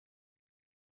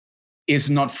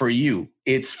is not for you,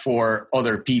 it's for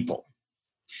other people.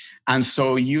 And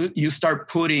so you start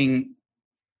putting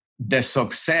the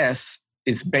success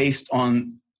is based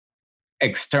on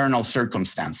external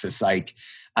circumstances, like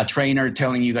a trainer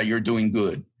telling you that you're doing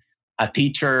good, a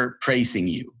teacher praising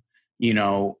you,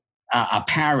 a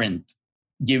parent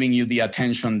giving you the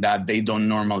attention that they don't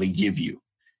normally give you,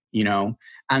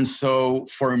 And so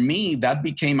for me, that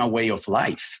became a way of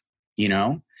life,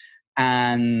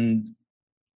 and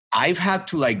I've had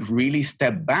to really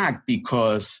step back,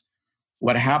 because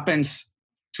what happens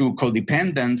to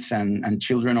codependents and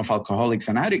children of alcoholics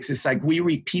and addicts is we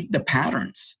repeat the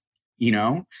patterns,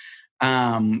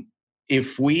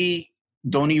 if we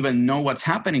don't even know what's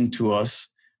happening to us,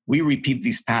 we repeat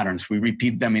these patterns. We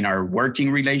repeat them in our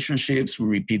working relationships. We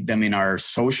repeat them in our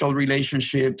social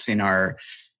relationships, in our,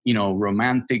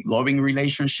 romantic, loving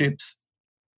relationships.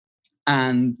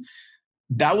 And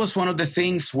that was one of the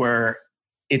things where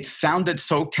it sounded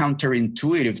so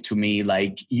counterintuitive to me.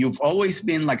 Like, you've always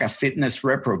been like a fitness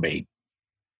reprobate.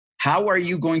 How are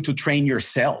you going to train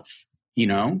yourself?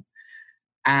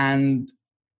 And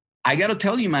I got to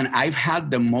tell you, man, I've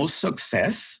had the most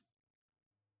success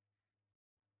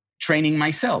training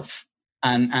myself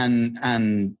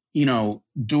and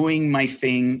doing my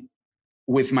thing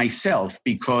with myself,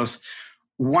 because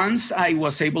once I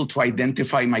was able to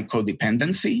identify my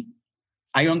codependency,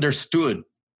 I understood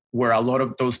where a lot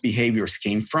of those behaviors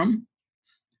came from.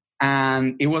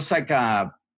 And it was like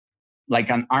an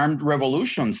armed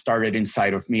revolution started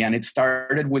inside of me. And it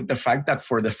started with the fact that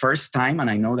for the first time, and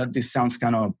I know that this sounds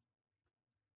kind of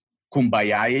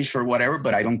kumbaya-ish or whatever,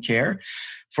 but I don't care.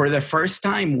 For the first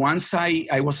time, once I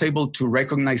was able to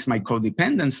recognize my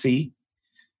codependency,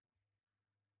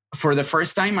 for the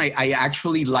first time, I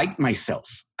actually liked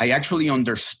myself. I actually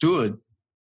understood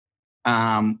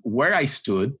where I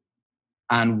stood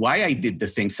and why I did the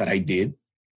things that I did,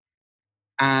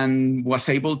 and was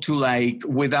able to,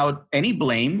 without any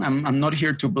blame, I'm not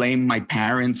here to blame my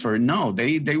parents or no,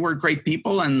 they were great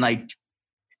people, and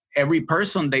every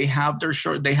person, they had their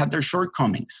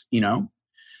shortcomings, and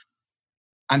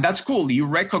that's cool. You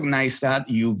recognize that,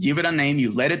 you give it a name,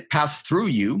 you let it pass through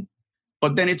you,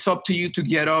 but then it's up to you to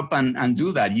get up and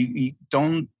do that. You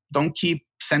don't keep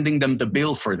sending them the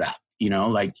bill for that,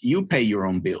 you pay your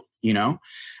own bill,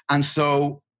 And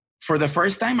so for the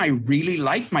first time, I really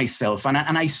liked myself. And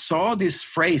I saw this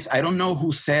phrase, I don't know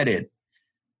who said it,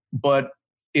 but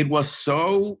it was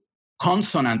so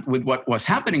consonant with what was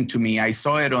happening to me. I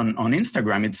saw it on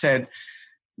Instagram. It said,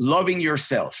 loving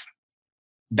yourself.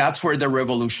 That's where the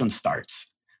revolution starts.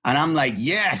 And I'm like,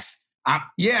 yes,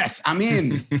 I'm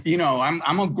in. I'm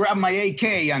going to grab my AK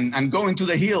and go into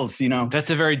the hills, That's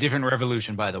a very different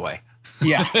revolution, by the way.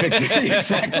 Yeah,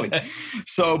 exactly.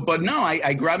 So, but no,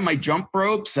 I grabbed my jump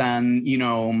ropes and,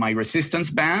 my resistance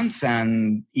bands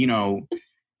and,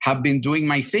 have been doing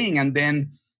my thing. And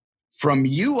then from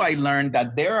you, I learned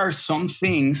that there are some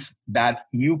things that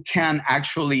you can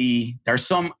actually, there's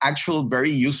some actual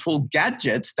very useful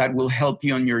gadgets that will help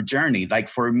you on your journey. Like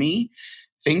for me,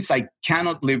 things I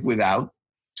cannot live without,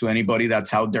 to anybody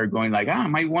that's out there going I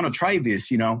might want to try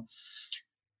this,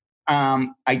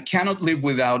 I cannot live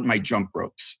without my jump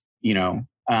ropes,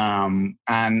 And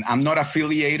I'm not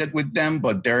affiliated with them,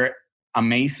 but they're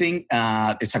amazing.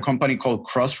 It's a company called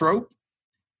Crossrope.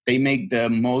 They make the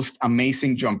most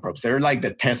amazing jump ropes. They're like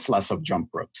the Teslas of jump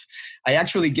ropes. I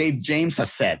actually gave James a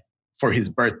set for his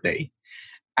birthday.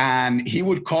 And he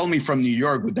would call me from New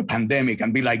York with the pandemic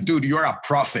and be like, dude, you're a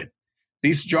prophet.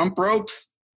 These jump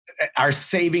ropes are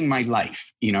saving my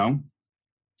life, you know?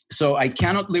 So I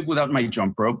cannot live without my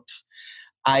jump ropes.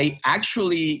 I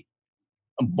actually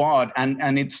bought,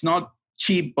 and it's not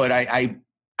cheap, but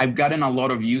I've gotten a lot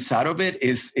of use out of it,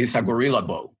 is a Gorilla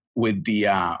Bow with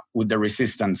the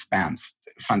resistance bands.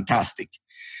 Fantastic.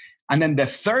 And then the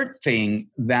third thing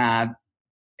that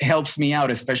helps me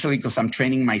out, especially because I'm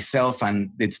training myself,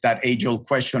 and it's that age-old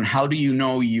question, how do you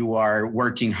know you are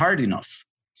working hard enough?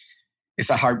 It's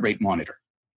a heart rate monitor,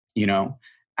 you know?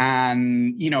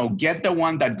 And, you know, get the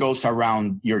one that goes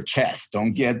around your chest.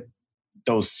 Don't get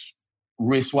those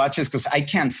wristwatches, because I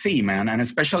can't see, man. And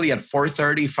especially at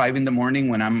 4:30, 5 in the morning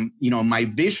when I'm, you know, my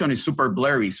vision is super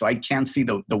blurry, so I can't see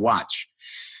the watch.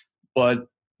 But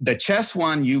the chest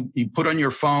one, you put on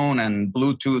your phone and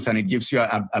Bluetooth, and it gives you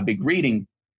a big reading.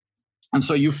 And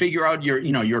so you figure out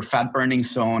your fat burning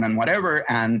zone and whatever,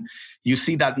 and you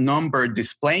see that number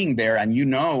displaying there, and you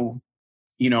know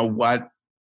what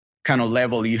kind of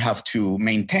level you have to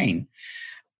maintain.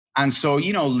 And so,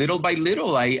 you know, little by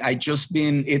little,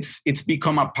 it's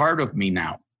become a part of me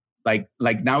now. Like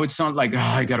now it's not like, oh,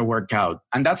 I got to work out.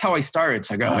 And that's how I started.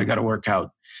 It's like, oh, I got to work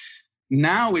out.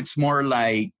 Now it's more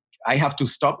like I have to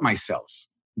stop myself.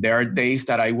 There are days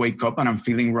that I wake up and I'm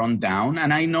feeling run down.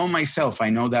 And I know myself. I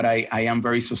know that I am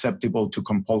very susceptible to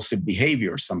compulsive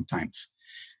behavior sometimes.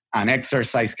 And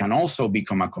exercise can also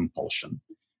become a compulsion.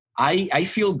 I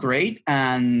feel great.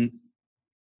 And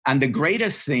the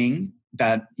greatest thing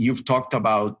that you've talked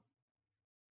about,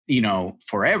 you know,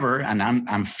 forever, and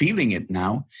I'm feeling it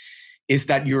now, is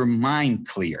that your mind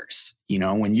clears. You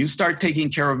know, when you start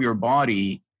taking care of your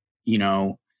body, you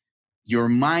know, your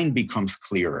mind becomes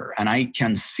clearer, and I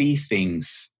can see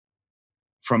things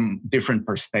from different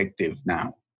perspective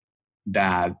now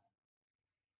that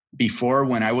before,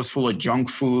 when I was full of junk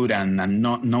food and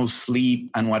no sleep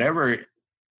and whatever,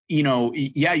 you know,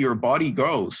 yeah, your body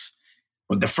goes.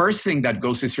 But the first thing that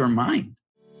goes is your mind.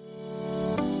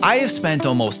 I have spent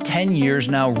almost 10 years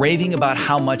now raving about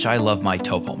how much I love my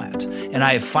TopoMat, and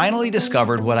I have finally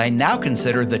discovered what I now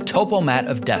consider the TopoMat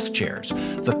of desk chairs,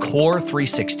 the Core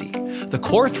 360. The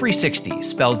Core 360,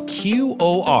 spelled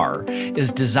QOR, is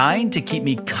designed to keep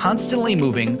me constantly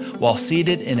moving while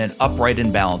seated in an upright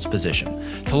and balanced position.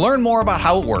 To learn more about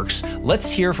how it works, let's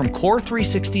hear from Core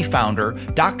 360 founder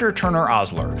Dr. Turner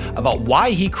Osler about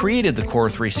why he created the Core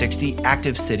 360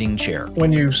 active sitting chair.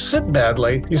 When you sit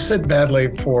badly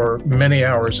for many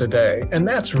hours a day, and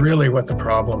that's really what the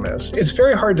problem is. It's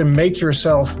very hard to make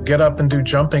yourself get up and do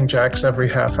jumping jacks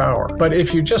every half hour. But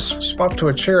if you just swap to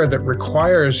a chair that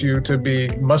requires you to be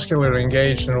muscularly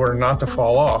engaged in order not to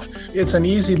fall off, it's an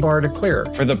easy bar to clear.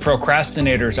 For the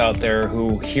procrastinators out there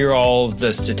who hear all of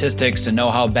the statistics and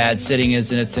know how bad sitting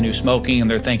is and it's the new smoking,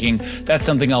 and they're thinking, that's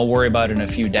something I'll worry about in a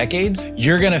few decades,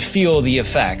 you're going to feel the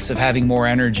effects of having more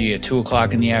energy at 2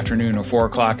 o'clock in the afternoon or 4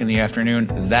 o'clock in the afternoon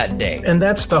that day. And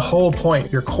that's the whole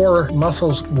point. Your core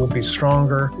muscles will be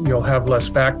stronger. You'll have less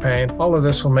back pain. All of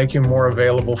this will make you more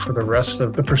available for the rest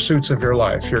of the pursuits of your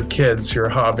life, your kids, your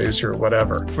hobbies, your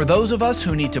whatever. For those of us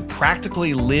who need to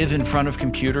practically live in front of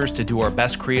computers to do our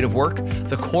best creative work,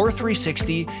 the Core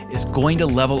 360 is going to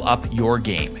level up your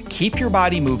game. Keep your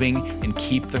body moving and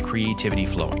keep the creativity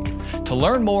flowing. To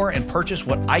learn more and purchase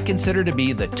what I consider to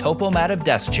be the TopoMat of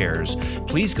desk chairs,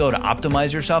 please go to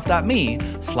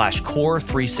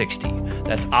optimizeyourself.me/core360.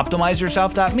 That's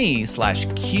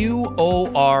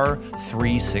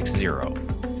optimizeyourself.me/QOR360.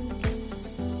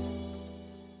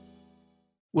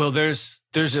 Well, there's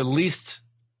at least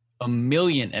 1.5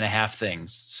 million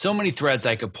things. So many threads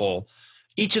I could pull.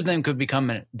 Each of them could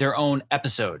become their own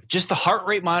episode. Just the heart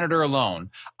rate monitor alone,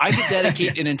 I could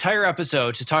dedicate an entire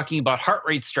episode to talking about heart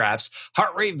rate straps,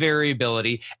 heart rate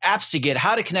variability, apps to get,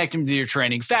 how to connect them to your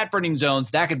training, fat burning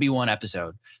zones. That could be one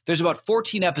episode. There's about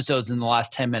 14 episodes in the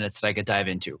last 10 minutes that I could dive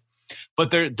into.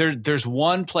 But there's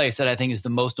one place that I think is the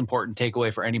most important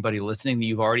takeaway for anybody listening that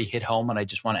you've already hit home, and I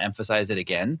just want to emphasize it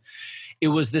again. It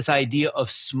was this idea of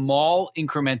small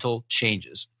incremental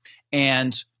changes.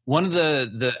 And one of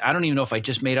the I don't even know if I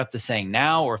just made up the saying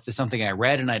now or if there's something I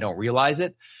read and I don't realize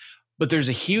it, but there's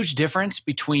a huge difference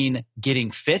between getting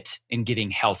fit and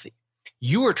getting healthy.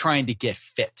 You are trying to get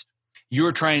fit. You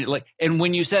were trying to and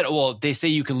when you said, well, they say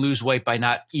you can lose weight by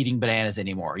not eating bananas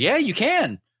anymore. Yeah, you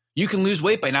can. You can lose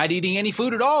weight by not eating any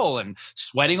food at all and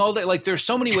sweating all day. Like there's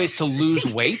so many ways to lose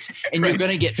weight and you're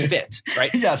going to get fit,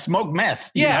 right? Yeah, smoke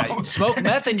meth. Yeah, smoke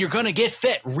meth and you're going to get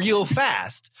fit real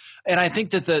fast. And I think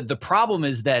that the problem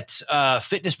is that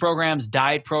fitness programs,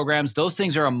 diet programs, those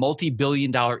things are a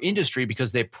multi-billion-dollar industry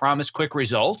because they promise quick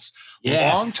results.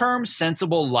 Yes. Long-term,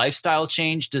 sensible lifestyle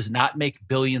change does not make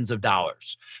billions of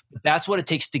dollars. But that's what it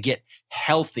takes to get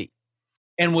healthy.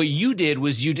 And what you did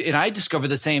was and I discovered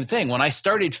the same thing. When I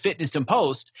started Fitness in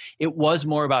Post, it was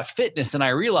more about fitness. And I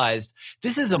realized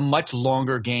this is a much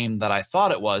longer game than I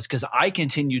thought it was because I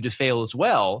continued to fail as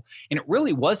well. And it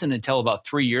really wasn't until about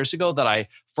 3 years ago that I,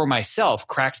 for myself,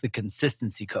 cracked the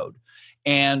consistency code.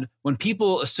 And when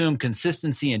people assume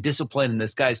consistency and discipline in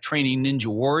this guy's training Ninja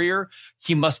Warrior,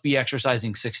 he must be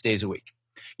exercising 6 days a week.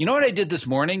 You know what I did this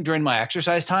morning during my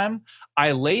exercise time?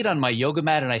 I laid on my yoga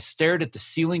mat and I stared at the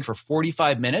ceiling for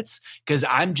 45 minutes because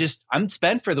I'm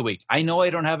spent for the week. I know I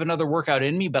don't have another workout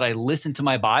in me, but I listen to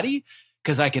my body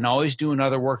because I can always do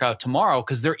another workout tomorrow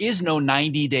because there is no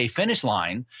 90-day finish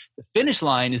line. The finish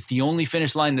line is the only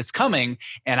finish line that's coming,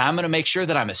 and I'm going to make sure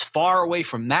that I'm as far away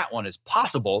from that one as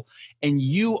possible. And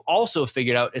you also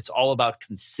figured out it's all about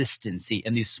consistency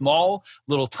and these small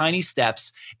little tiny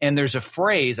steps. And there's a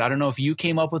phrase, I don't know if you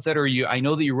came up with it or I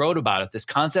know that you wrote about it, this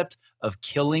concept of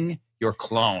killing your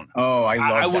clone. Oh,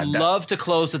 I would love to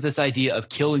close with this idea of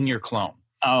killing your clone.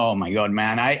 Oh my God,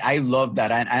 man. I love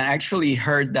that. I actually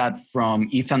heard that from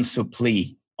Ethan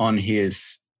Suplee on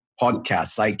his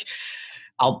podcast. Like,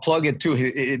 I'll plug it too.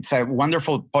 It's a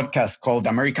wonderful podcast called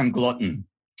American Glutton.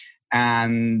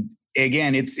 And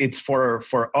again, it's for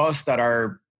us that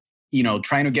are,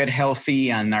 trying to get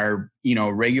healthy and are,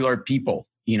 regular people,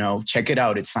 check it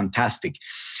out. It's fantastic.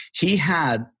 He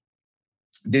had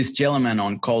this gentleman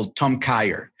on called Tom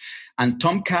Kyer. And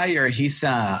Tom Kyer, he's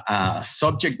a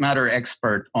subject matter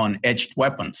expert on edged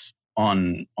weapons,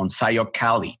 on Sayok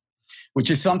Kali, which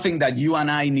is something that you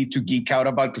and I need to geek out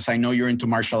about because I know you're into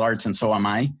martial arts and so am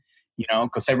I.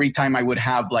 Because every time I would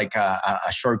have like a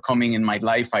shortcoming in my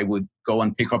life, I would go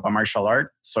and pick up a martial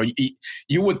art. So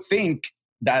you would think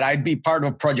that I'd be part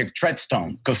of Project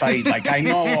Treadstone because I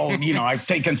know, I've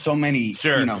taken so many,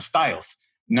 styles.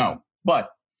 No,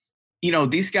 but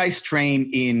these guys train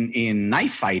in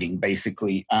knife fighting,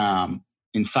 basically,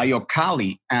 in Sayok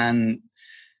Kali. And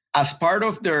as part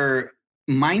of their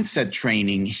mindset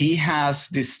training, he has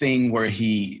this thing where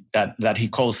that he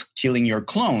calls killing your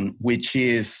clone, which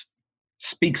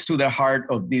speaks to the heart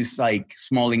of these like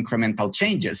small incremental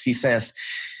changes. He says,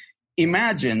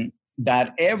 imagine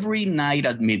that every night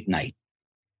at midnight,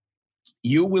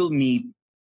 you will meet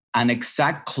an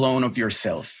exact clone of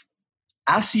yourself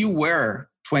as you were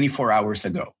 24 hours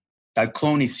ago. That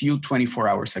clone is you 24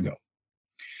 hours ago.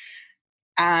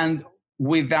 And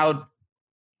without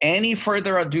any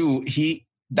further ado,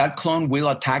 that clone will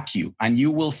attack you and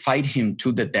you will fight him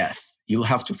to the death. You'll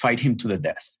have to fight him to the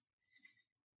death.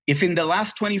 If in the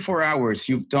last 24 hours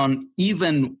you've done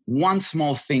even one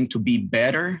small thing to be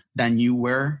better than you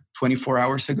were 24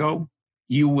 hours ago,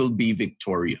 you will be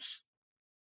victorious.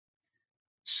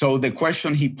 So the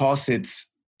question he posits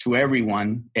to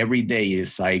everyone every day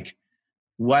is like,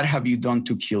 what have you done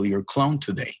to kill your clone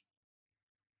today?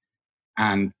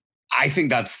 And I think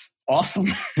that's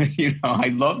awesome. I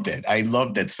loved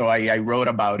it. So I wrote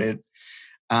about it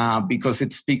because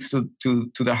it speaks to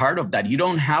the heart of that. You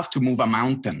don't have to move a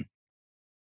mountain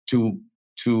to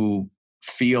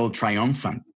feel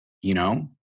triumphant,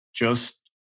 just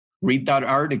read that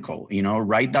article,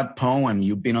 write that poem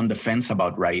you've been on the fence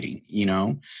about writing,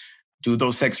 do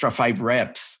those extra 5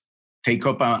 reps, take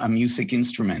up a music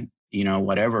instrument,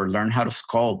 whatever, learn how to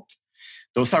sculpt.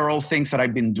 Those are all things that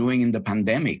I've been doing in the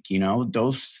pandemic.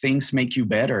 Those things make you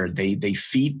better. They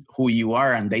feed who you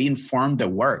are and they inform the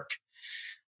work.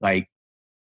 Like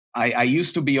I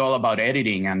used to be all about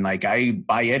editing and like I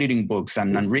buy editing books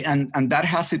and that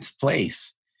has its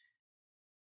place.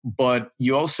 But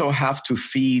you also have to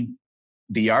feed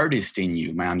the artist in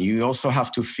you, man. You also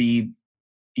have to feed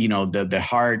the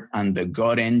heart and the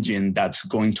gut engine that's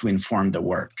going to inform the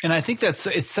work. And I think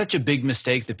it's such a big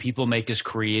mistake that people make as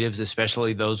creatives,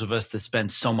 especially those of us that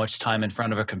spend so much time in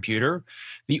front of a computer.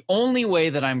 The only way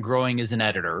that I'm growing as an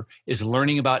editor is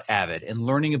learning about Avid and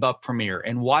learning about Premiere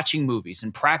and watching movies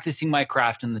and practicing my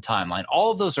craft in the timeline.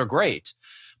 All of those are great.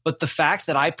 But the fact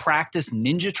that I practice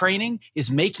ninja training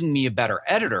is making me a better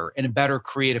editor and a better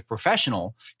creative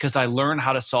professional because I learn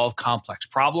how to solve complex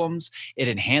problems. It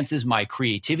enhances my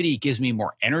creativity. It gives me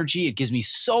more energy. It gives me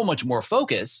so much more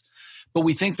focus. But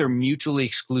we think they're mutually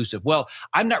exclusive. Well,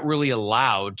 I'm not really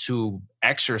allowed to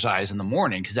exercise in the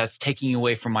morning because that's taking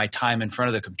away from my time in front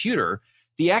of the computer.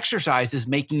 The exercise is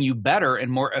making you better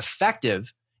and more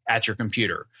effective at your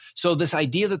computer. So this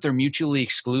idea that they're mutually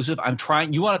exclusive,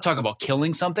 you want to talk about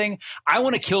killing something? I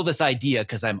want to kill this idea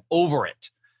because I'm over it.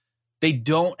 They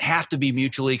don't have to be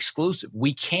mutually exclusive.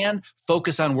 We can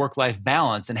focus on work-life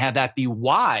balance and have that be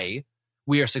why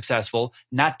we are successful,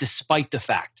 not despite the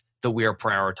fact that we are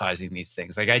prioritizing these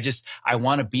things. Like I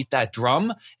want to beat that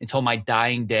drum until my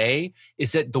dying day,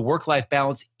 is that the work-life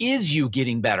balance is you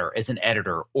getting better as an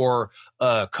editor or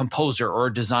a composer or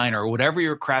a designer or whatever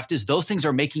your craft is. Those things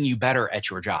are making you better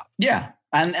at your job. Yeah.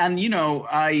 And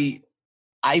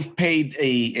I've paid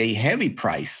a heavy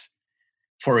price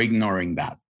for ignoring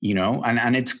that,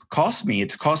 and it's cost me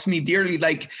dearly.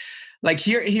 Like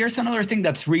here's another thing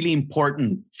that's really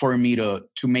important for me to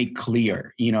make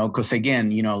clear, because again,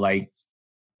 like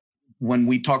when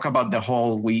we talk about the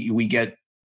whole, we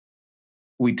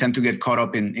tend to get caught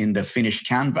up in the finished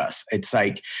canvas. It's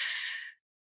like,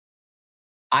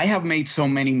 I have made so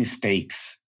many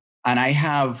mistakes, and I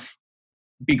have,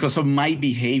 because of my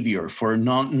behavior for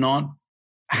not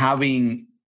having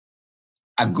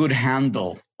a good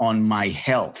handle on my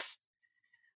health,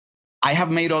 I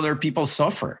have made other people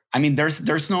suffer. I mean,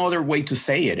 there's no other way to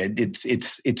say it.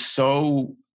 It's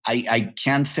so, I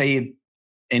can't say it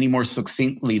any more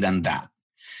succinctly than that,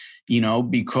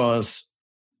 because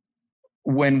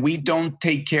when we don't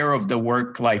take care of the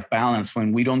work-life balance,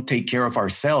 when we don't take care of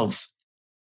ourselves,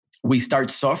 we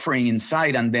start suffering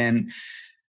inside, and then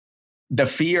the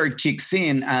fear kicks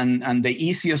in, and the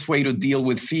easiest way to deal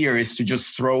with fear is to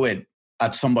just throw it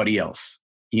at somebody else.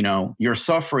 You're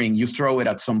suffering, you throw it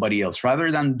at somebody else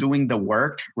rather than doing the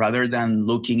work, rather than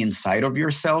looking inside of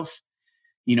yourself.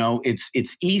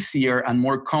 It's easier and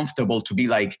more comfortable to be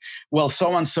like, well,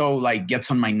 so-and-so like gets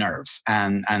on my nerves,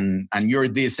 and you're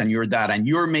this and you're that, and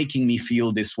you're making me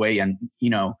feel this way. And,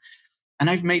 and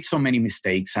I've made so many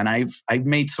mistakes, and I've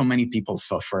made so many people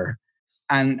suffer.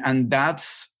 And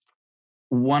that's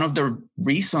one of the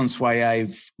reasons why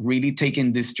I've really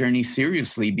taken this journey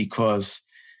seriously, because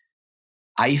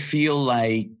I feel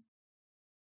like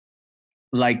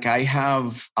I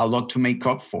have a lot to make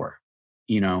up for.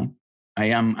 I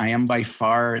am by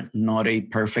far not a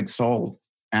perfect soul,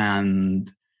 and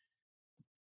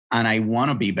I want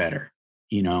to be better.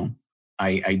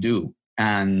 I do,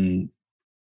 and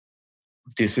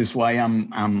this is why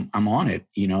I'm on it.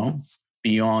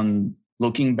 Beyond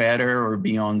looking better or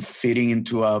beyond fitting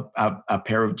into a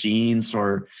pair of jeans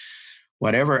or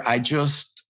whatever. I just,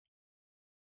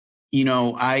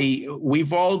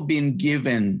 we've all been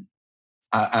given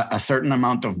a certain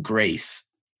amount of grace.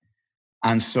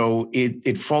 And so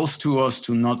it falls to us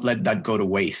to not let that go to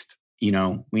waste.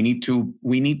 We need to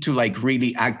like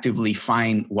really actively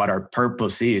find what our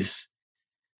purpose is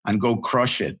and go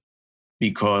crush it,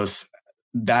 because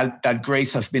that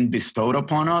grace has been bestowed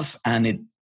upon us, and it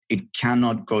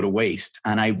cannot go to waste.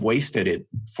 And I've wasted it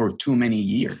for too many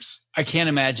years. I can't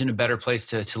imagine a better place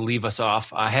to leave us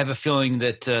off. I have a feeling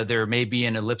that there may be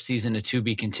an ellipses and a to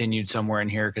be continued somewhere in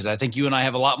here, because I think you and I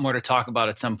have a lot more to talk about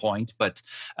at some point. But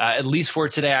at least for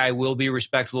today, I will be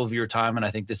respectful of your time. And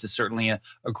I think this is certainly a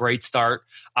great start.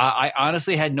 I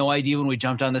honestly had no idea when we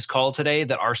jumped on this call today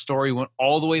that our story went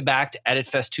all the way back to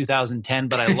EditFest 2010.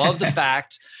 But I love the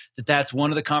fact that that's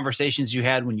one of the conversations you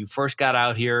had when you first got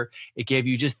out here. It gave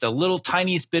you just the little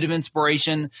tiniest bit of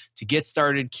inspiration to get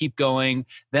started, keep going.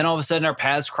 Then all of a sudden our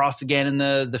paths crossed again in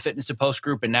the Fitness to Post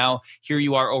group. And now here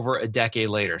you are over a decade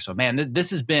later. So man,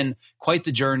 this has been quite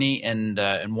the journey and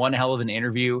one hell of an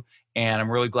interview. And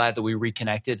I'm really glad that we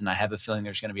reconnected. And I have a feeling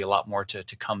there's going to be a lot more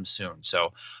to come soon.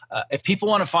 So if people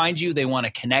want to find you, they want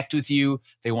to connect with you,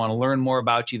 they want to learn more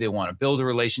about you, they want to build a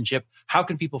relationship, how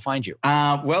can people find you?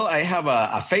 Well, I have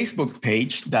a Facebook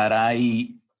page that I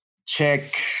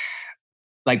check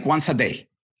like once a day,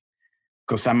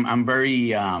 because I'm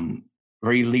very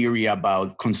leery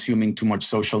about consuming too much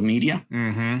social media.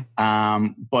 Mm-hmm.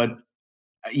 But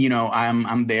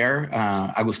I'm there,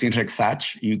 Agustin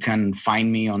Rexach. You can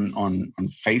find me on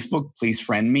Facebook. Please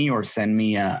friend me or send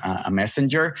me a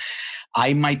messenger.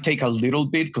 I might take a little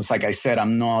bit because, like I said,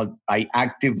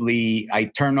 I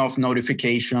turn off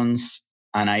notifications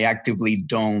and I actively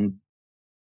don't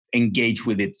engage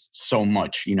with it so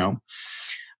much,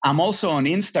 I'm also on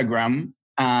Instagram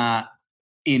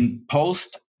in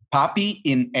Post Papi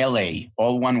in LA,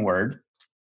 all one word.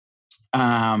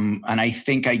 And I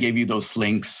think I gave you those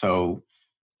links. So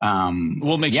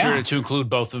we'll make sure to include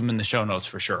both of them in the show notes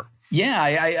for sure. Yeah,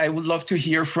 I would love to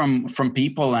hear from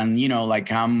people. And,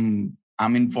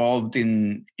 I'm involved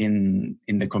in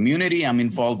the community. I'm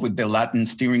involved with the Latin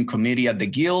Steering Committee at the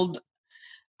Guild.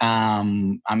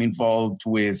 I'm involved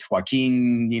with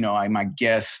Joaquin. I'm a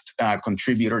guest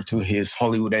contributor to his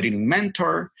Hollywood Editing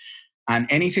Mentor, and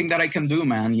anything that I can do,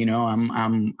 man.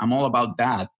 I'm all about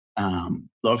that.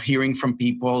 Love hearing from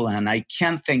people, and I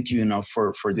can't thank you enough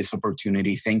for this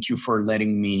opportunity. Thank you for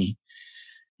letting me,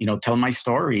 tell my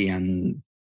story. And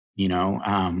you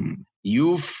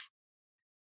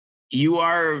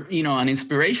are, an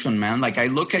inspiration, man. Like, I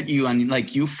look at you and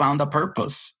like you found a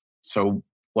purpose. So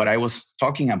what I was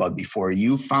talking about before,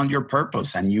 you found your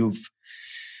purpose, and you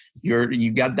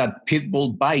got that pit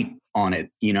bull bite on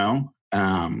it, and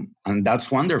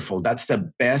that's wonderful. That's the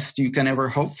best you can ever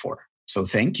hope for. So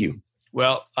thank you.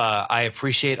 Well, I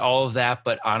appreciate all of that,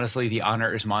 but honestly, the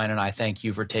honor is mine, and I thank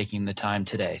you for taking the time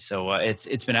today. So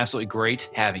it's been absolutely great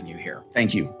having you here.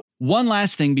 Thank you. One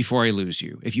last thing before I lose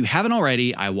you. If you haven't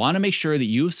already, I want to make sure that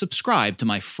you've subscribed to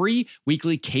my free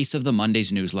weekly Case of the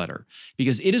Mondays newsletter,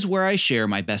 because it is where I share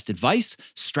my best advice,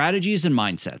 strategies, and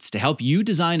mindsets to help you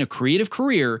design a creative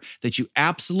career that you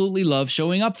absolutely love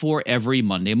showing up for every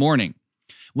Monday morning.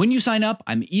 When you sign up,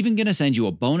 I'm even going to send you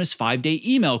a bonus 5-day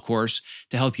email course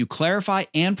to help you clarify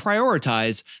and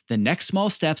prioritize the next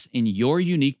small steps in your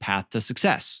unique path to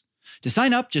success. To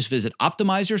sign up, just visit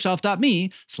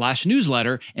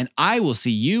optimizeyourself.me/newsletter, and I will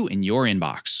see you in your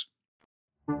inbox.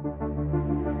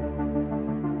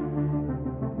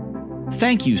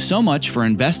 Thank you so much for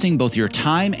investing both your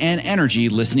time and energy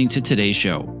listening to today's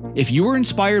show. If you were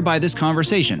inspired by this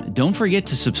conversation, don't forget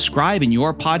to subscribe in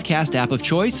your podcast app of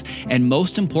choice, and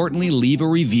most importantly, leave a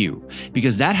review,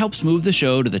 because that helps move the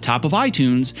show to the top of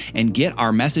iTunes and get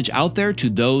our message out there to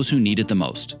those who need it the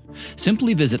most.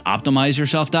 Simply visit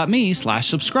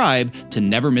optimizeyourself.me/subscribe to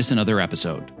never miss another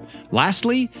episode.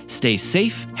 Lastly, stay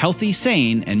safe, healthy,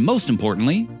 sane, and most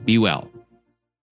importantly, be well.